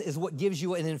consciousness is what gives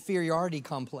you an inferiority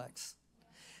complex.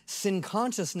 Sin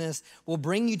consciousness will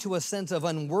bring you to a sense of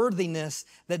unworthiness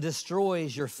that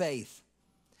destroys your faith.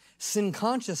 Sin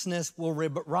consciousness will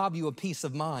rob you of peace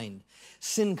of mind.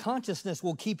 Sin consciousness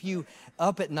will keep you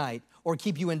up at night or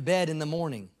keep you in bed in the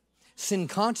morning. Sin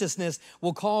consciousness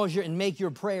will cause you and make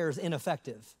your prayers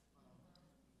ineffective.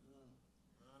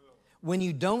 When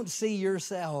you don't see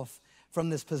yourself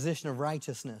from this position of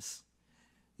righteousness,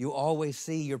 you always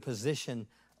see your position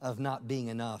of not being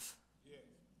enough.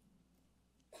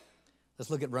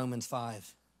 Let's look at Romans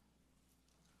 5.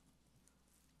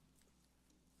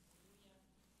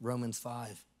 Romans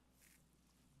 5.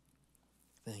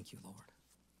 Thank you, Lord.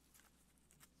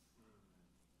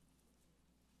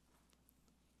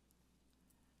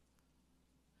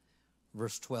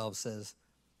 Verse 12 says,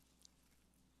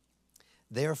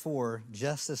 therefore,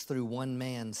 just as through one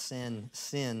man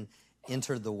sin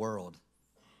entered the world,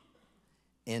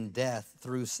 and death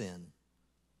through sin.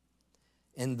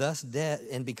 And thus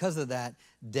and because of that,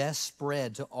 death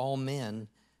spread to all men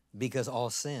because all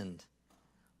sinned.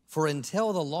 For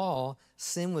until the law,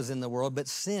 sin was in the world, but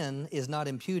sin is not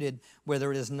imputed where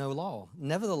there is no law.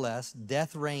 Nevertheless,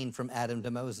 death reigned from Adam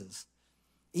to Moses,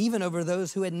 even over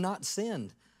those who had not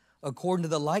sinned, according to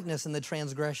the likeness and the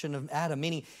transgression of Adam.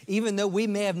 Meaning, even though we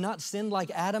may have not sinned like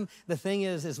Adam, the thing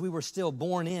is we were still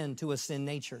born into a sin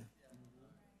nature.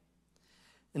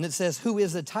 And it says, who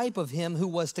is a type of him who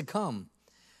was to come?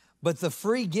 But the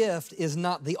free gift is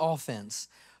not the offense.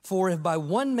 For if by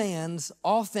one man's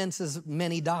offenses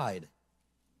many died,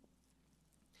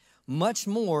 much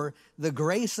more the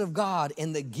grace of God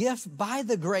and the gift by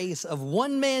the grace of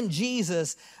one man,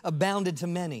 Jesus, abounded to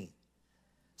many.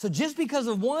 So just because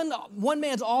of one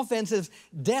man's offenses,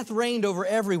 death reigned over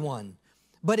everyone.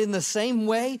 But in the same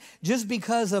way, just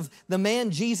because of the man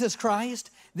Jesus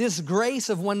Christ, this grace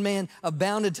of one man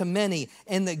abounded to many.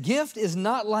 And the gift is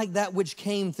not like that which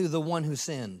came through the one who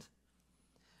sinned.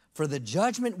 For the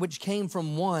judgment which came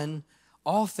from one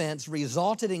offense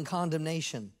resulted in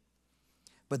condemnation.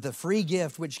 But the free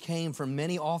gift which came from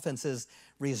many offenses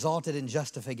resulted in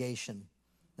justification.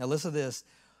 Now listen to this.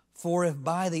 For if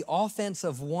by the offense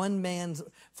of one man's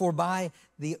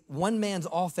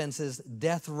offenses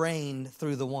death reigned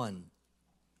through the one,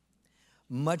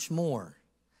 much more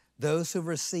those who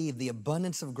receive the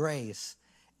abundance of grace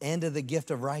and of the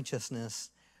gift of righteousness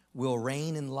will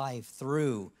reign in life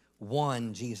through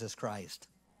one Jesus Christ.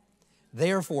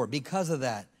 Therefore, because of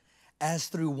that, as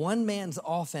through one man's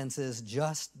offenses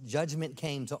judgment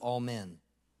came to all men,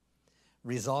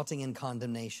 resulting in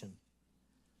condemnation.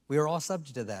 We are all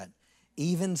subject to that.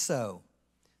 Even so,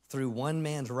 through one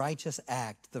man's righteous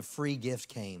act, the free gift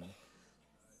came.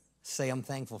 Say, I'm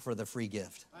thankful for the free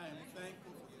gift. I am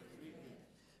thankful for the free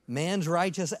gift. Man's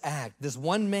righteous act, this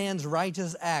one man's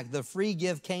righteous act, the free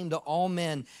gift came to all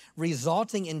men,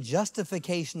 resulting in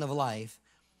justification of life.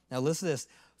 Now listen to this.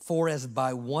 For as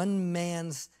by one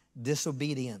man's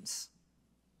disobedience,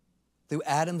 through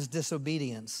Adam's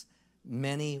disobedience,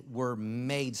 many were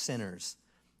made sinners.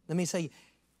 Let me say,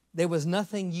 there was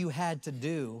nothing you had to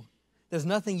do. There's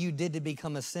nothing you did to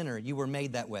become a sinner. You were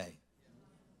made that way.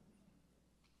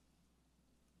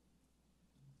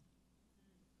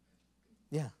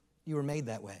 Yeah, you were made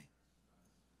that way.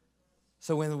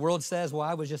 So when the world says, well,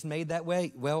 I was just made that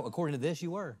way, well, according to this,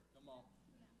 you were.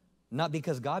 Not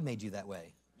because God made you that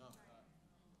way.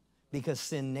 Because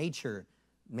sin nature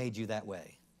made you that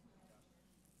way.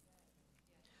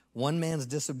 One man's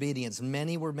disobedience,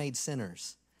 many were made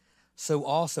sinners. So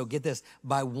also, get this,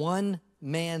 by one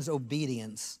man's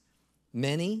obedience,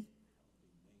 many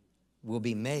will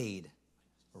be made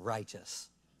righteous.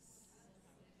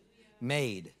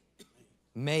 Made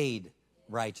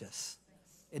righteous.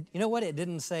 You know what? It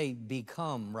didn't say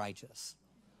become righteous.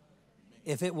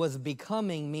 If it was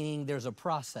becoming, meaning there's a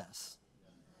process.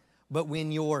 But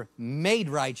when you're made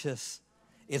righteous,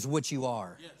 it's what you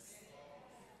are. Yes.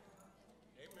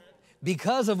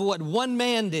 Because of what one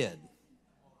man did,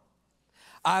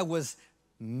 I was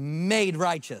made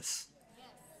righteous.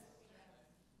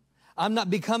 I'm not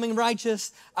becoming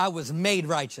righteous, I was made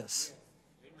righteous.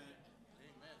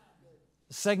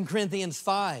 2 Corinthians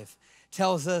 5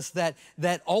 tells us that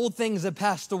old things have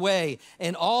passed away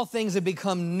and all things have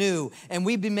become new, and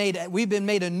we've been made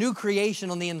a new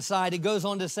creation on the inside. It goes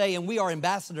on to say, and we are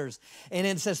ambassadors. And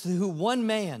it says through one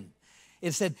man.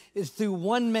 It said it's through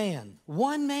one man.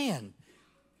 One man.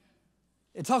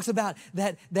 It talks about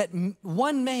that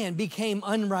one man became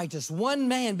unrighteous. One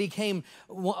man became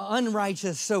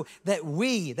unrighteous so that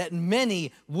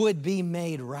many would be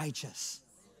made righteous.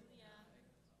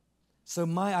 So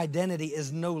my identity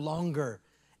is no longer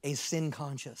a sin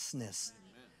consciousness.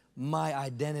 My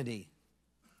identity,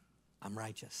 I'm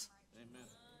righteous.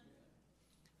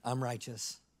 I'm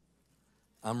righteous.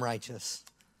 I'm righteous.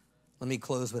 Let me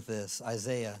close with this.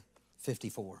 Isaiah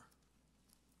 54.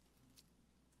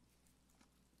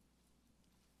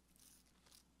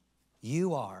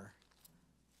 You are,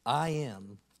 I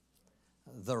am,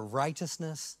 the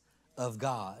righteousness of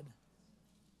God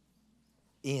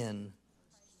in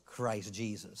Christ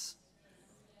Jesus.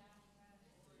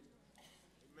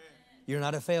 You're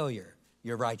not a failure.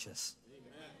 You're righteous.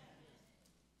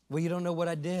 Well, you don't know what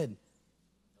I did.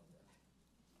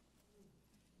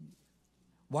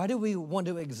 Why do we want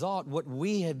to exalt what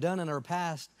we have done in our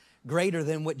past greater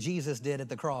than what Jesus did at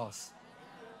the cross?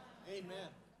 Amen.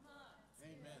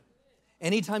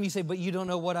 Anytime you say, but you don't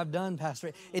know what I've done,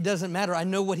 Pastor, it doesn't matter. I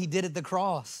know what he did at the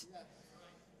cross.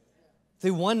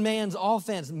 Through one man's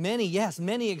offense, many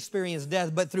experienced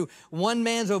death, but through one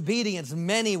man's obedience,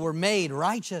 many were made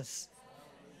righteous.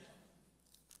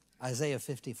 Isaiah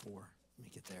 54. Let me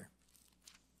get there.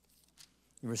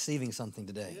 You're receiving something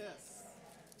today. Yes.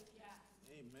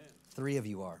 Amen. 3 of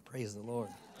you are. Praise the Lord.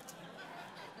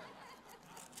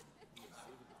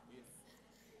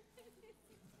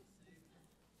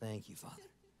 Thank you, Father.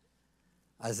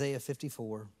 Isaiah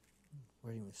 54.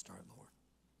 Where do you want to start, Lord?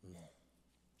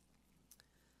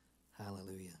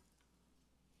 Hallelujah.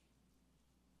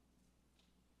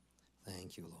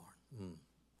 Thank you, Lord.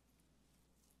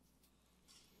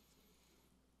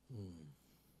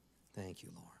 Thank you,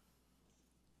 Lord.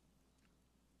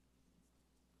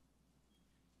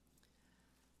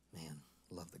 Man,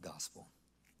 love the gospel.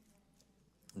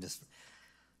 It's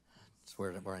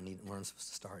where I'm supposed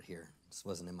to start here. This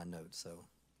wasn't in my notes, so.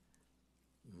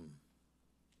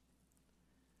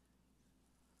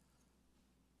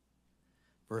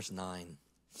 Verse 9.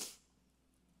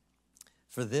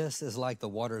 For this is like the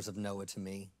waters of Noah to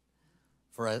me.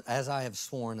 For as I have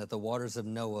sworn that the waters of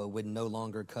Noah would no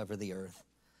longer cover the earth,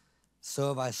 so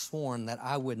have I sworn that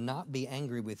I would not be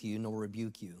angry with you nor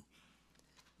rebuke you.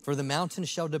 For the mountains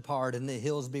shall depart and the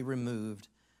hills be removed.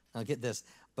 Now get this,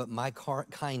 but my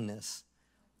kindness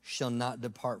shall not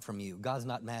depart from you. God's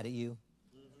not mad at you.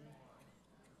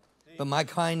 But my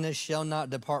kindness shall not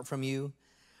depart from you,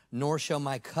 nor shall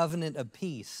my covenant of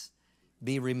peace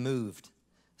be removed,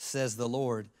 says the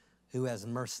Lord, who has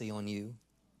mercy on you.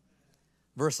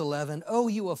 Verse 11, O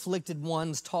you afflicted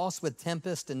ones, tossed with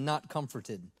tempest and not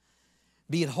comforted.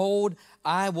 Behold,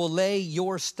 I will lay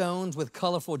your stones with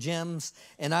colorful gems,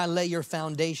 and I lay your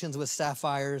foundations with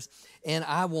sapphires, and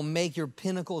I will make your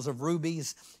pinnacles of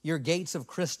rubies, your gates of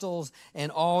crystals,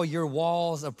 and all your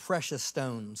walls of precious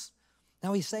stones.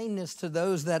 Now he's saying this to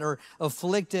those that are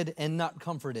afflicted and not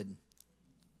comforted.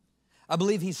 I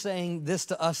believe he's saying this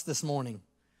to us this morning.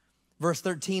 Verse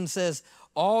 13 says,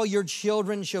 all your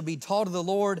children shall be taught of the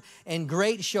Lord, and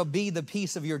great shall be the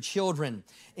peace of your children.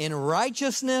 In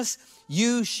righteousness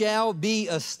you shall be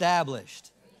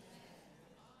established.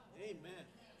 Amen.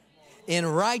 In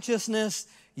righteousness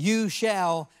you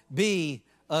shall be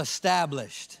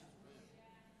established.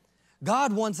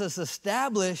 God wants us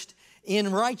established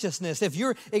in righteousness. If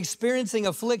you're experiencing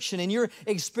affliction and you're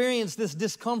experiencing this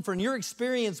discomfort and you're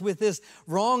experiencing with this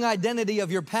wrong identity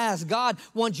of your past, God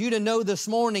wants you to know this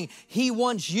morning, He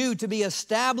wants you to be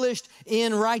established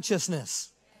in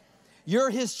righteousness.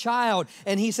 You're His child,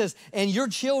 and He says, and your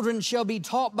children shall be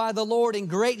taught by the Lord, and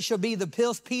great shall be the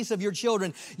peace of your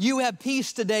children. You have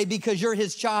peace today because you're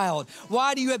His child.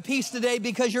 Why do you have peace today?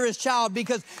 Because you're His child,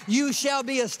 because you shall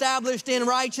be established in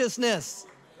righteousness.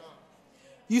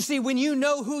 You see, when you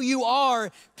know who you are,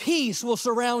 peace will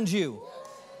surround you.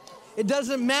 It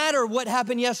doesn't matter what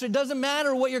happened yesterday. It doesn't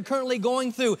matter what you're currently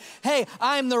going through. Hey,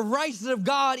 I am the righteousness of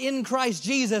God in Christ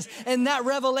Jesus. And that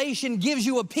revelation gives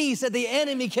you a peace that the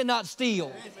enemy cannot steal.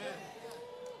 Amen.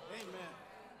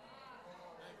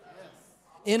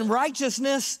 In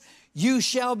righteousness, you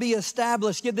shall be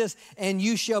established. Get this, and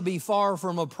you shall be far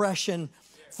from oppression,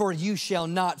 for you shall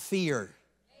not fear.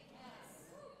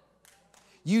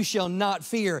 You shall not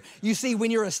fear. You see,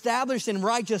 when you're established in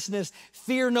righteousness,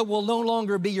 fear will no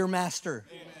longer be your master.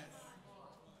 Amen.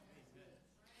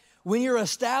 When you're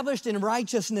established in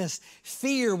righteousness,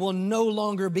 fear will no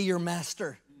longer be your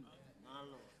master.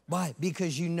 Why?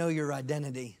 Because you know your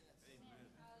identity.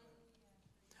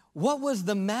 What was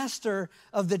the master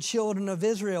of the children of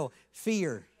Israel?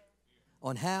 Fear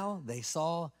on how they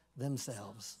saw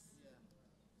themselves.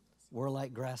 We're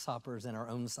like grasshoppers in our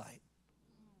own sight.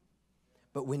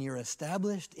 But when you're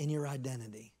established in your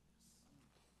identity,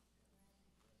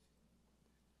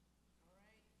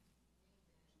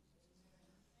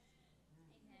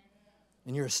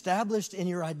 when you're established in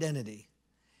your identity,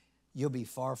 you'll be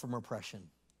far from oppression.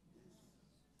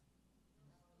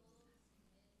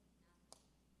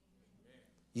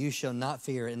 You shall not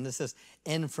fear. And this says,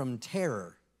 and from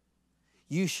terror.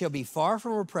 You shall be far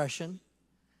from oppression,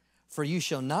 for you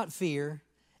shall not fear,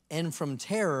 and from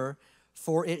terror,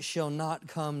 for it shall not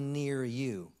come near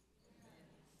you.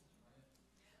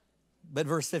 But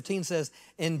verse 15 says,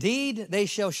 indeed, they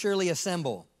shall surely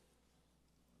assemble.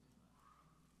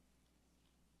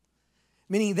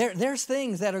 Meaning there's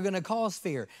things that are going to cause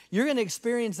fear. You're going to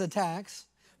experience attacks.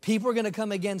 People are going to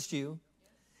come against you.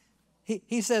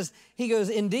 He goes,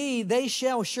 indeed, they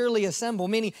shall surely assemble.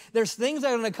 Meaning there's things that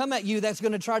are going to come at you that's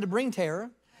going to try to bring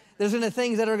terror. There's going to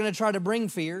things that are going to try to bring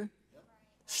fear.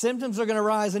 Symptoms are going to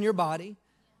rise in your body.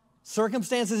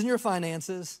 Circumstances in your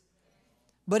finances.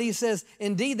 But he says,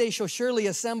 indeed, they shall surely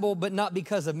assemble, but not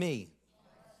because of me.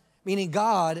 Meaning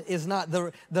God is not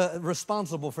the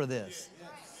responsible for this.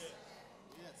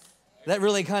 That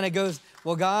really kind of goes,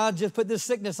 well, God just put this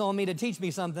sickness on me to teach me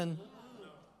something.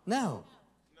 No.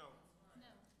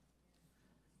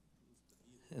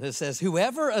 And it says,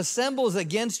 whoever assembles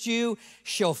against you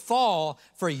shall fall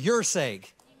for your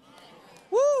sake.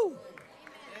 Woo!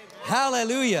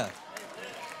 Hallelujah.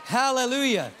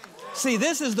 Hallelujah. See,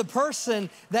 this is the person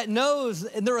that knows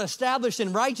they're established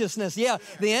in righteousness. Yeah,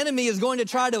 the enemy is going to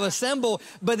try to assemble,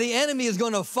 but the enemy is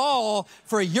going to fall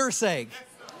for your sake.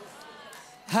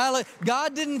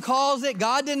 God didn't cause it.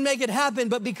 God didn't make it happen,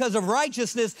 but because of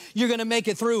righteousness, you're going to make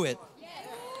it through it.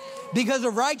 Because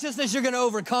of righteousness, you're going to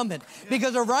overcome it.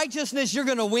 Because of righteousness, you're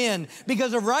going to win.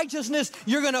 Because of righteousness,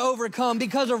 you're going to overcome.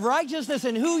 Because of righteousness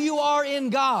and who you are in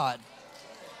God.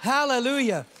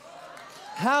 Hallelujah.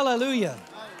 Hallelujah.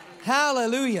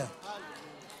 Hallelujah.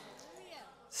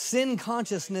 Sin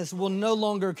consciousness will no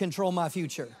longer control my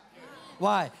future.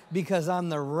 Why? Because I'm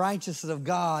the righteousness of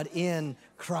God in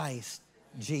Christ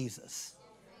Jesus.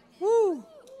 Woo.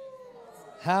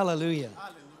 Hallelujah.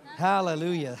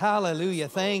 Hallelujah. Hallelujah.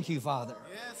 Thank you, Father.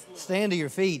 Stand to your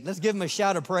feet. Let's give him a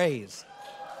shout of praise.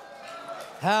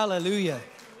 Hallelujah.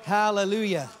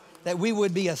 Hallelujah. That we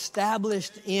would be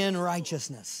established in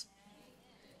righteousness.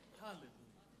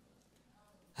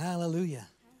 Hallelujah.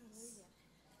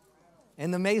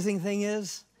 And the amazing thing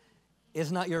is, it's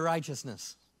not your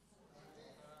righteousness.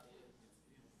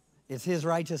 It's his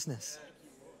righteousness.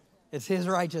 It's his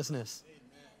righteousness.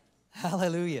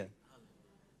 Hallelujah.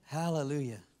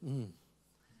 Hallelujah.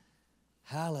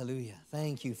 Hallelujah.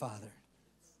 Thank you, Father.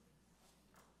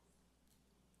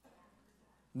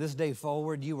 This day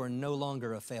forward, you are no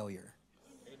longer a failure.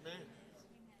 Amen.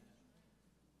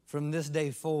 From this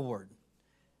day forward,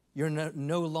 you're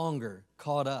no longer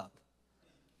caught up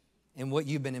in what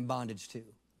you've been in bondage to.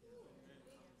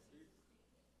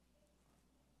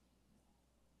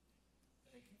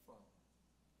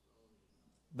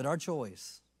 But our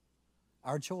choice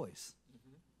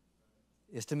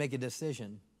is to make a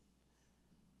decision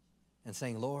and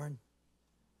saying, Lord,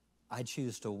 I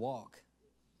choose to walk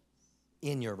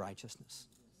in your righteousness.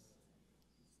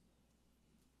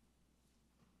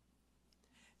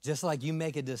 Just like you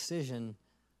make a decision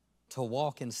to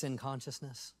walk in sin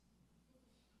consciousness,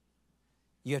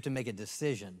 you have to make a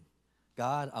decision.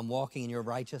 God, I'm walking in your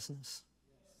righteousness.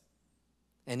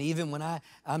 And even when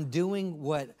I'm doing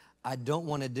what I don't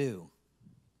want to do,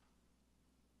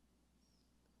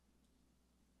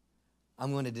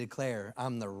 I'm going to declare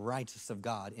I'm the righteousness of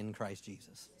God in Christ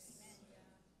Jesus.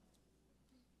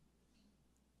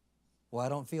 Well, I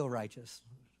don't feel righteous.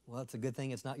 Well, it's a good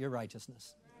thing it's not your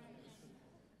righteousness.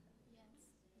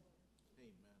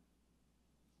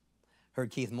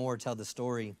 heard Keith Moore tell the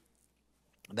story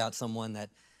about someone that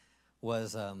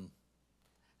was, I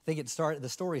think the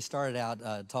story started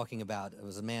out talking about, it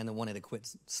was a man that wanted to quit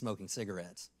smoking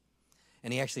cigarettes.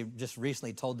 And he actually just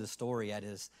recently told this story at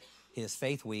his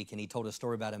Faith Week, and he told a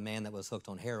story about a man that was hooked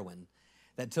on heroin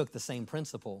that took the same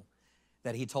principle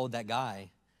that he told that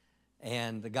guy.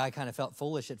 And the guy kind of felt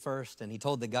foolish at first, and he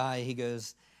told the guy, he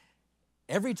goes,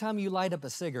 every time you light up a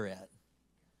cigarette,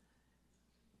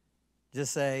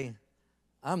 just say,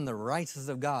 I'm the righteousness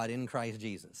of God in Christ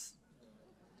Jesus.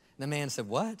 And the man said,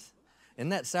 what? Isn't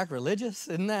that sacrilegious?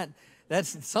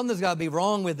 That's something's got to be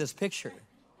wrong with this picture.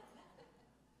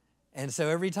 And so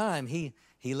every time he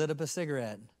lit up a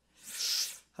cigarette,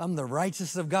 I'm the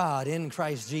righteousness of God in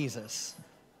Christ Jesus.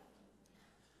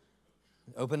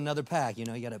 Open another pack, you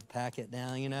got to pack it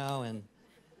down, and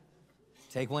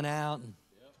take one out.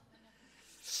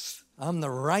 I'm the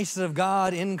righteousness of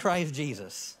God in Christ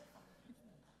Jesus.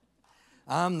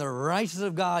 I'm the righteousness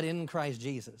of God in Christ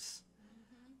Jesus.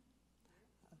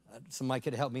 Somebody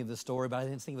could help me with the story, but I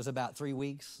didn't think it was about 3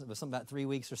 weeks. It was something about 3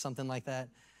 weeks or something like that.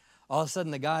 All of a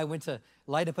sudden, the guy went to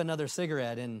light up another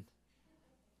cigarette, and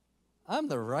I'm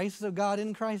the righteousness of God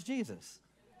in Christ Jesus.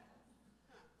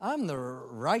 I'm the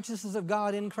righteousness of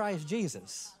God in Christ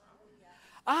Jesus.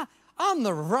 I'm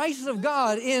the righteousness of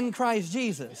God in Christ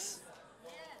Jesus.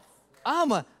 I'm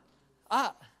the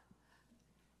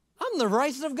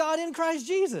righteousness of God in Christ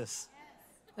Jesus.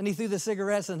 And he threw the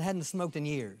cigarettes and hadn't smoked in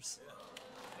years.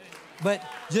 But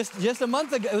just a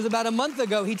month ago, it was about a month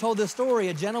ago, he told this story.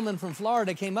 A gentleman from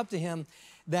Florida came up to him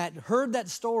that heard that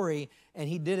story, and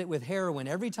he did it with heroin.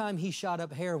 Every time he shot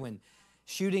up heroin,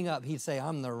 shooting up, he'd say,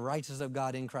 I'm the righteousness of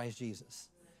God in Christ Jesus.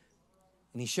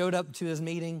 And he showed up to his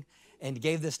meeting and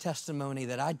gave this testimony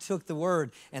that I took the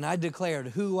word and I declared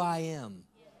who I am.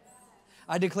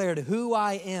 I declared who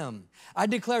I am. I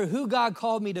declared who God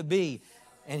called me to be,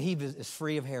 and he is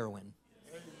free of heroin.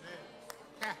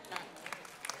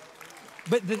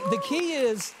 But the key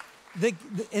is,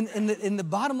 in the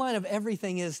bottom line of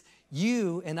everything is,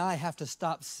 you and I have to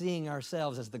stop seeing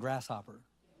ourselves as the grasshopper.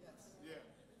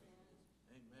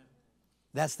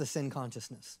 That's the sin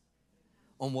consciousness.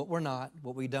 On what we're not,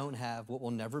 what we don't have, what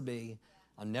we'll never be.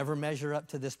 I'll never measure up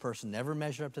to this person, never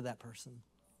measure up to that person.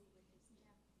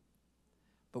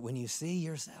 But when you see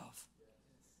yourself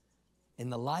in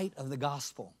the light of the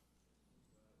gospel,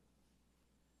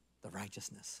 the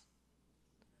righteousness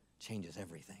changes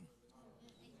everything.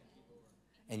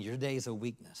 And your days of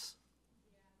weakness,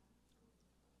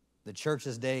 the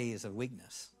church's days of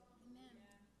weakness,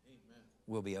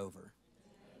 will be over.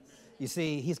 You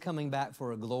see, he's coming back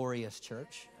for a glorious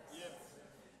church,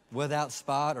 without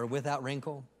spot or without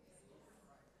wrinkle.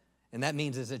 And that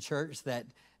means it's a church that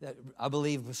I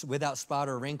believe without spot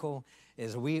or wrinkle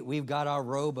is we've got our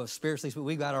robe of, spiritually,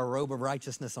 we've got our robe of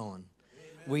righteousness on.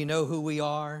 We know who we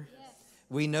are.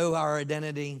 We know our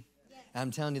identity. I'm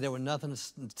telling you, there was nothing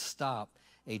to stop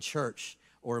a church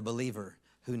or a believer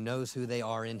who knows who they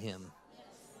are in him.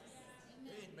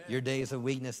 Your days of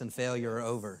weakness and failure are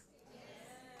over.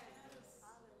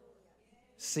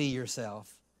 See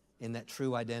yourself in that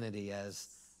true identity as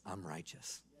I'm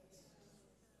righteous.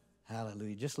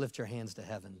 Hallelujah. Just lift your hands to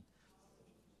heaven.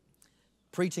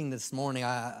 Preaching this morning,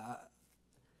 I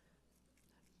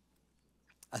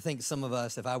think some of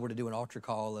us, if I were to do an altar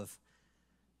call of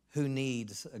who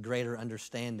needs a greater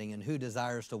understanding and who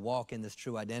desires to walk in this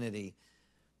true identity,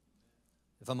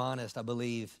 if I'm honest, I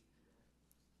believe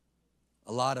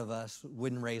a lot of us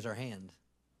wouldn't raise our hand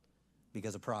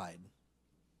because of pride.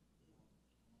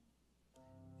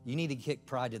 You need to kick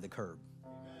pride to the curb.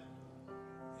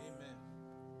 Amen.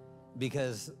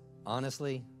 Because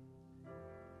honestly,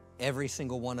 every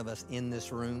single one of us in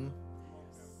this room,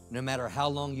 no matter how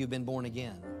long you've been born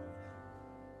again,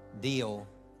 deal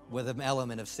with an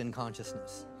element of sin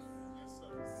consciousness.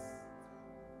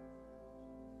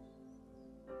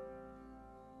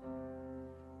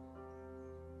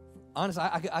 Honestly,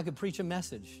 I could preach a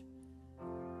message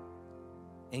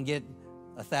and get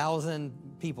 1,000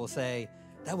 people say,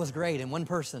 that was great, and one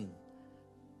person,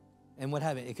 and what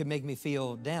have you. It could make me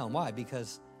feel down. Why?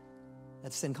 Because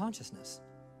that's sin consciousness.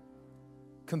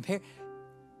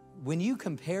 When you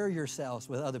compare yourselves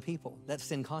with other people, that's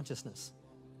sin consciousness.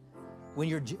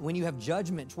 When you have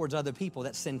judgment towards other people,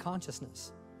 that's sin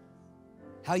consciousness.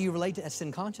 How you relate to that's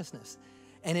sin consciousness.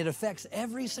 And it affects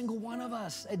every single one of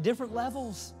us at different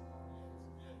levels.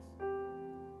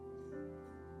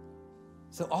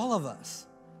 So all of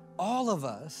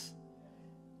us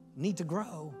need to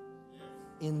grow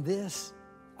in this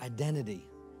identity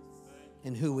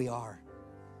in who we are.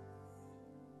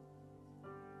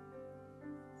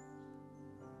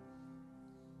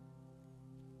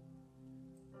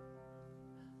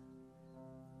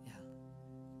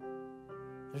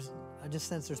 I just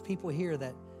sense there's people here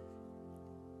that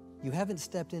you haven't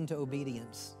stepped into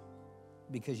obedience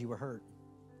because you were hurt.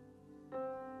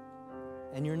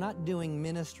 And you're not doing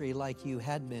ministry like you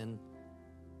had been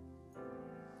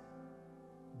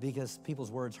because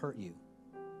people's words hurt you.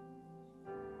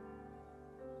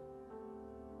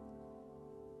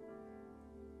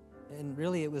 And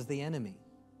really, it was the enemy.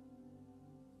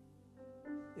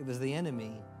 It was the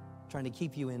enemy trying to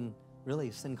keep you in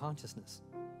really sin consciousness.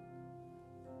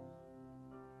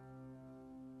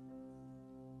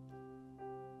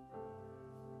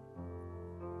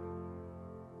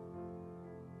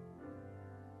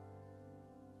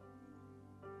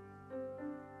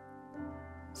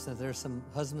 So there's some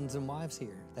husbands and wives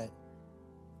here that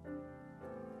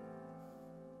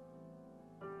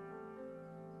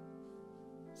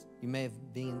you may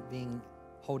have been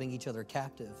holding each other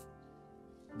captive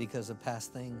because of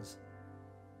past things,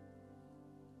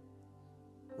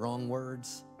 wrong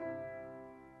words.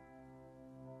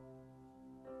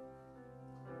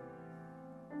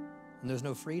 And there's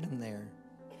no freedom there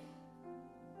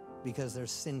because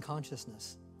there's sin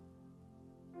consciousness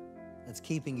that's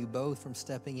keeping you both from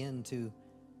stepping into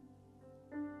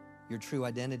your true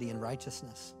identity and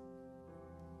righteousness.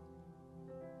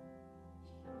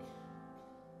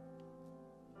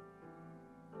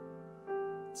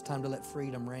 It's time to let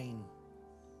freedom reign.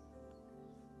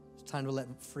 It's time to let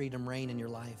freedom reign in your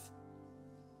life.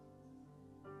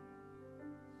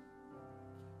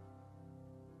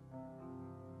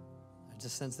 I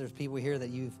just sense there's people here that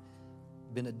you've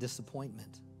been a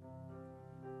disappointment.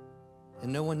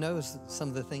 And no one knows some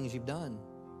of the things you've done.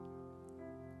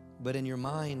 But in your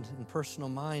mind, and personal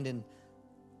mind, and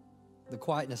the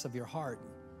quietness of your heart,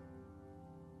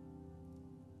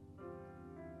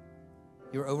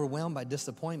 you're overwhelmed by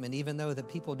disappointment, even though that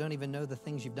people don't even know the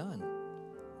things you've done.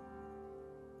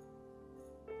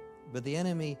 But the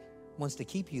enemy wants to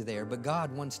keep you there, but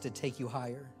God wants to take you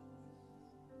higher.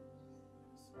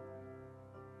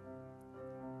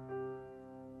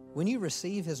 When you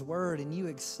receive His word and you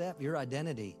accept your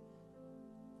identity,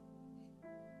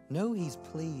 know He's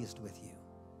pleased with you.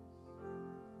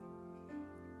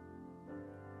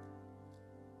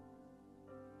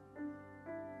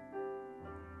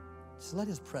 Just let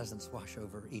His presence wash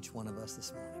over each one of us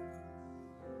this morning.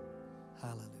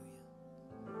 Hallelujah.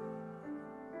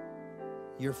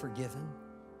 You're forgiven.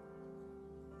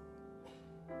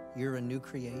 You're a new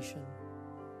creation.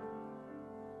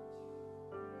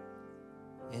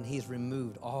 And He's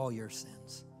removed all your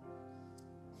sins.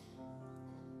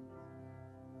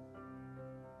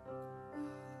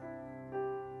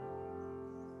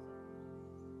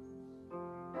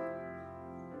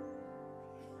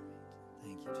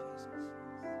 Thank you, Jesus.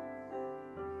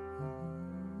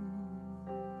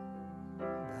 By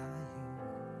you,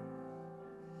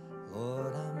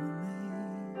 Lord, I'm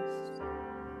amazed.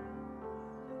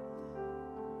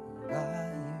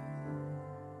 By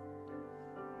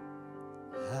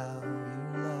how you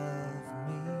love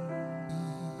me.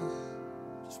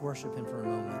 Just worship Him for a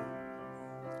moment.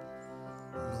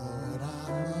 Lord,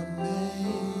 I'm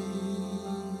amazed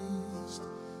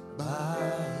by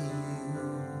you.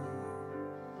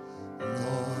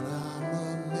 Lord, I'm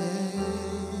amazed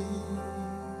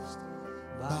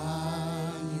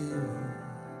by you.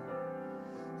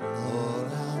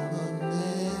 Lord, I'm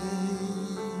amazed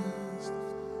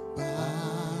by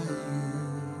you.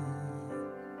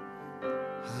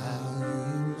 How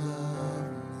you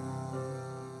love me.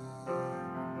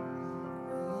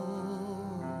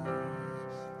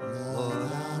 Lord,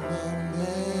 I'm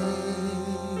amazed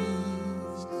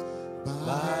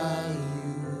by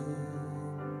you.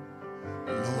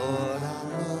 Lord,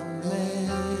 I'm amazed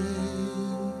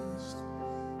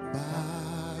by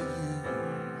you.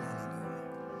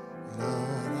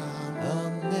 Lord, I'm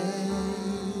amazed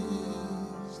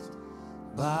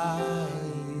by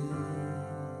you.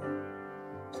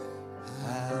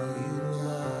 How you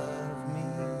love me.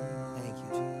 Thank you,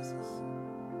 Jesus.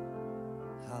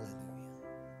 Hallelujah.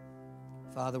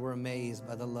 Father, we're amazed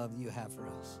by the love you have for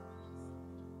us.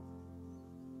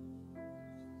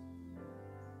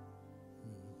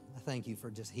 I thank you for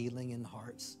just healing in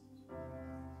hearts.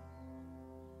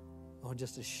 Oh,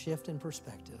 just a shift in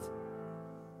perspective.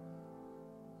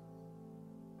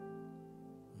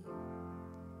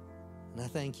 And I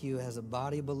thank you as a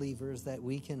body of believers that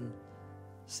we can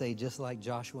say, just like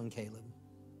Joshua and Caleb,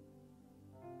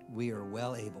 we are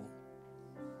well able.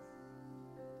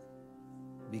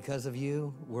 Because of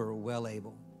you, we're well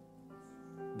able.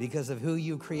 Because of who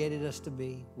you created us to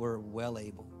be, we're well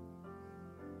able.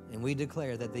 And we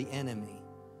declare that the enemy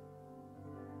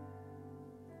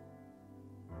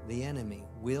the enemy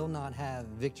will not have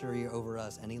victory over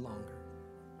us any longer.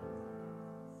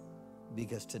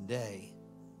 Because today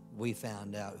we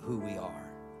found out who we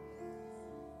are.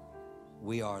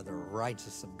 We are the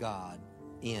righteous of God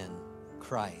in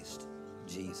Christ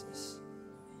Jesus.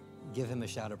 Give him a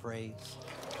shout of praise.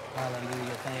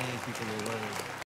 Hallelujah. Thank you for your word.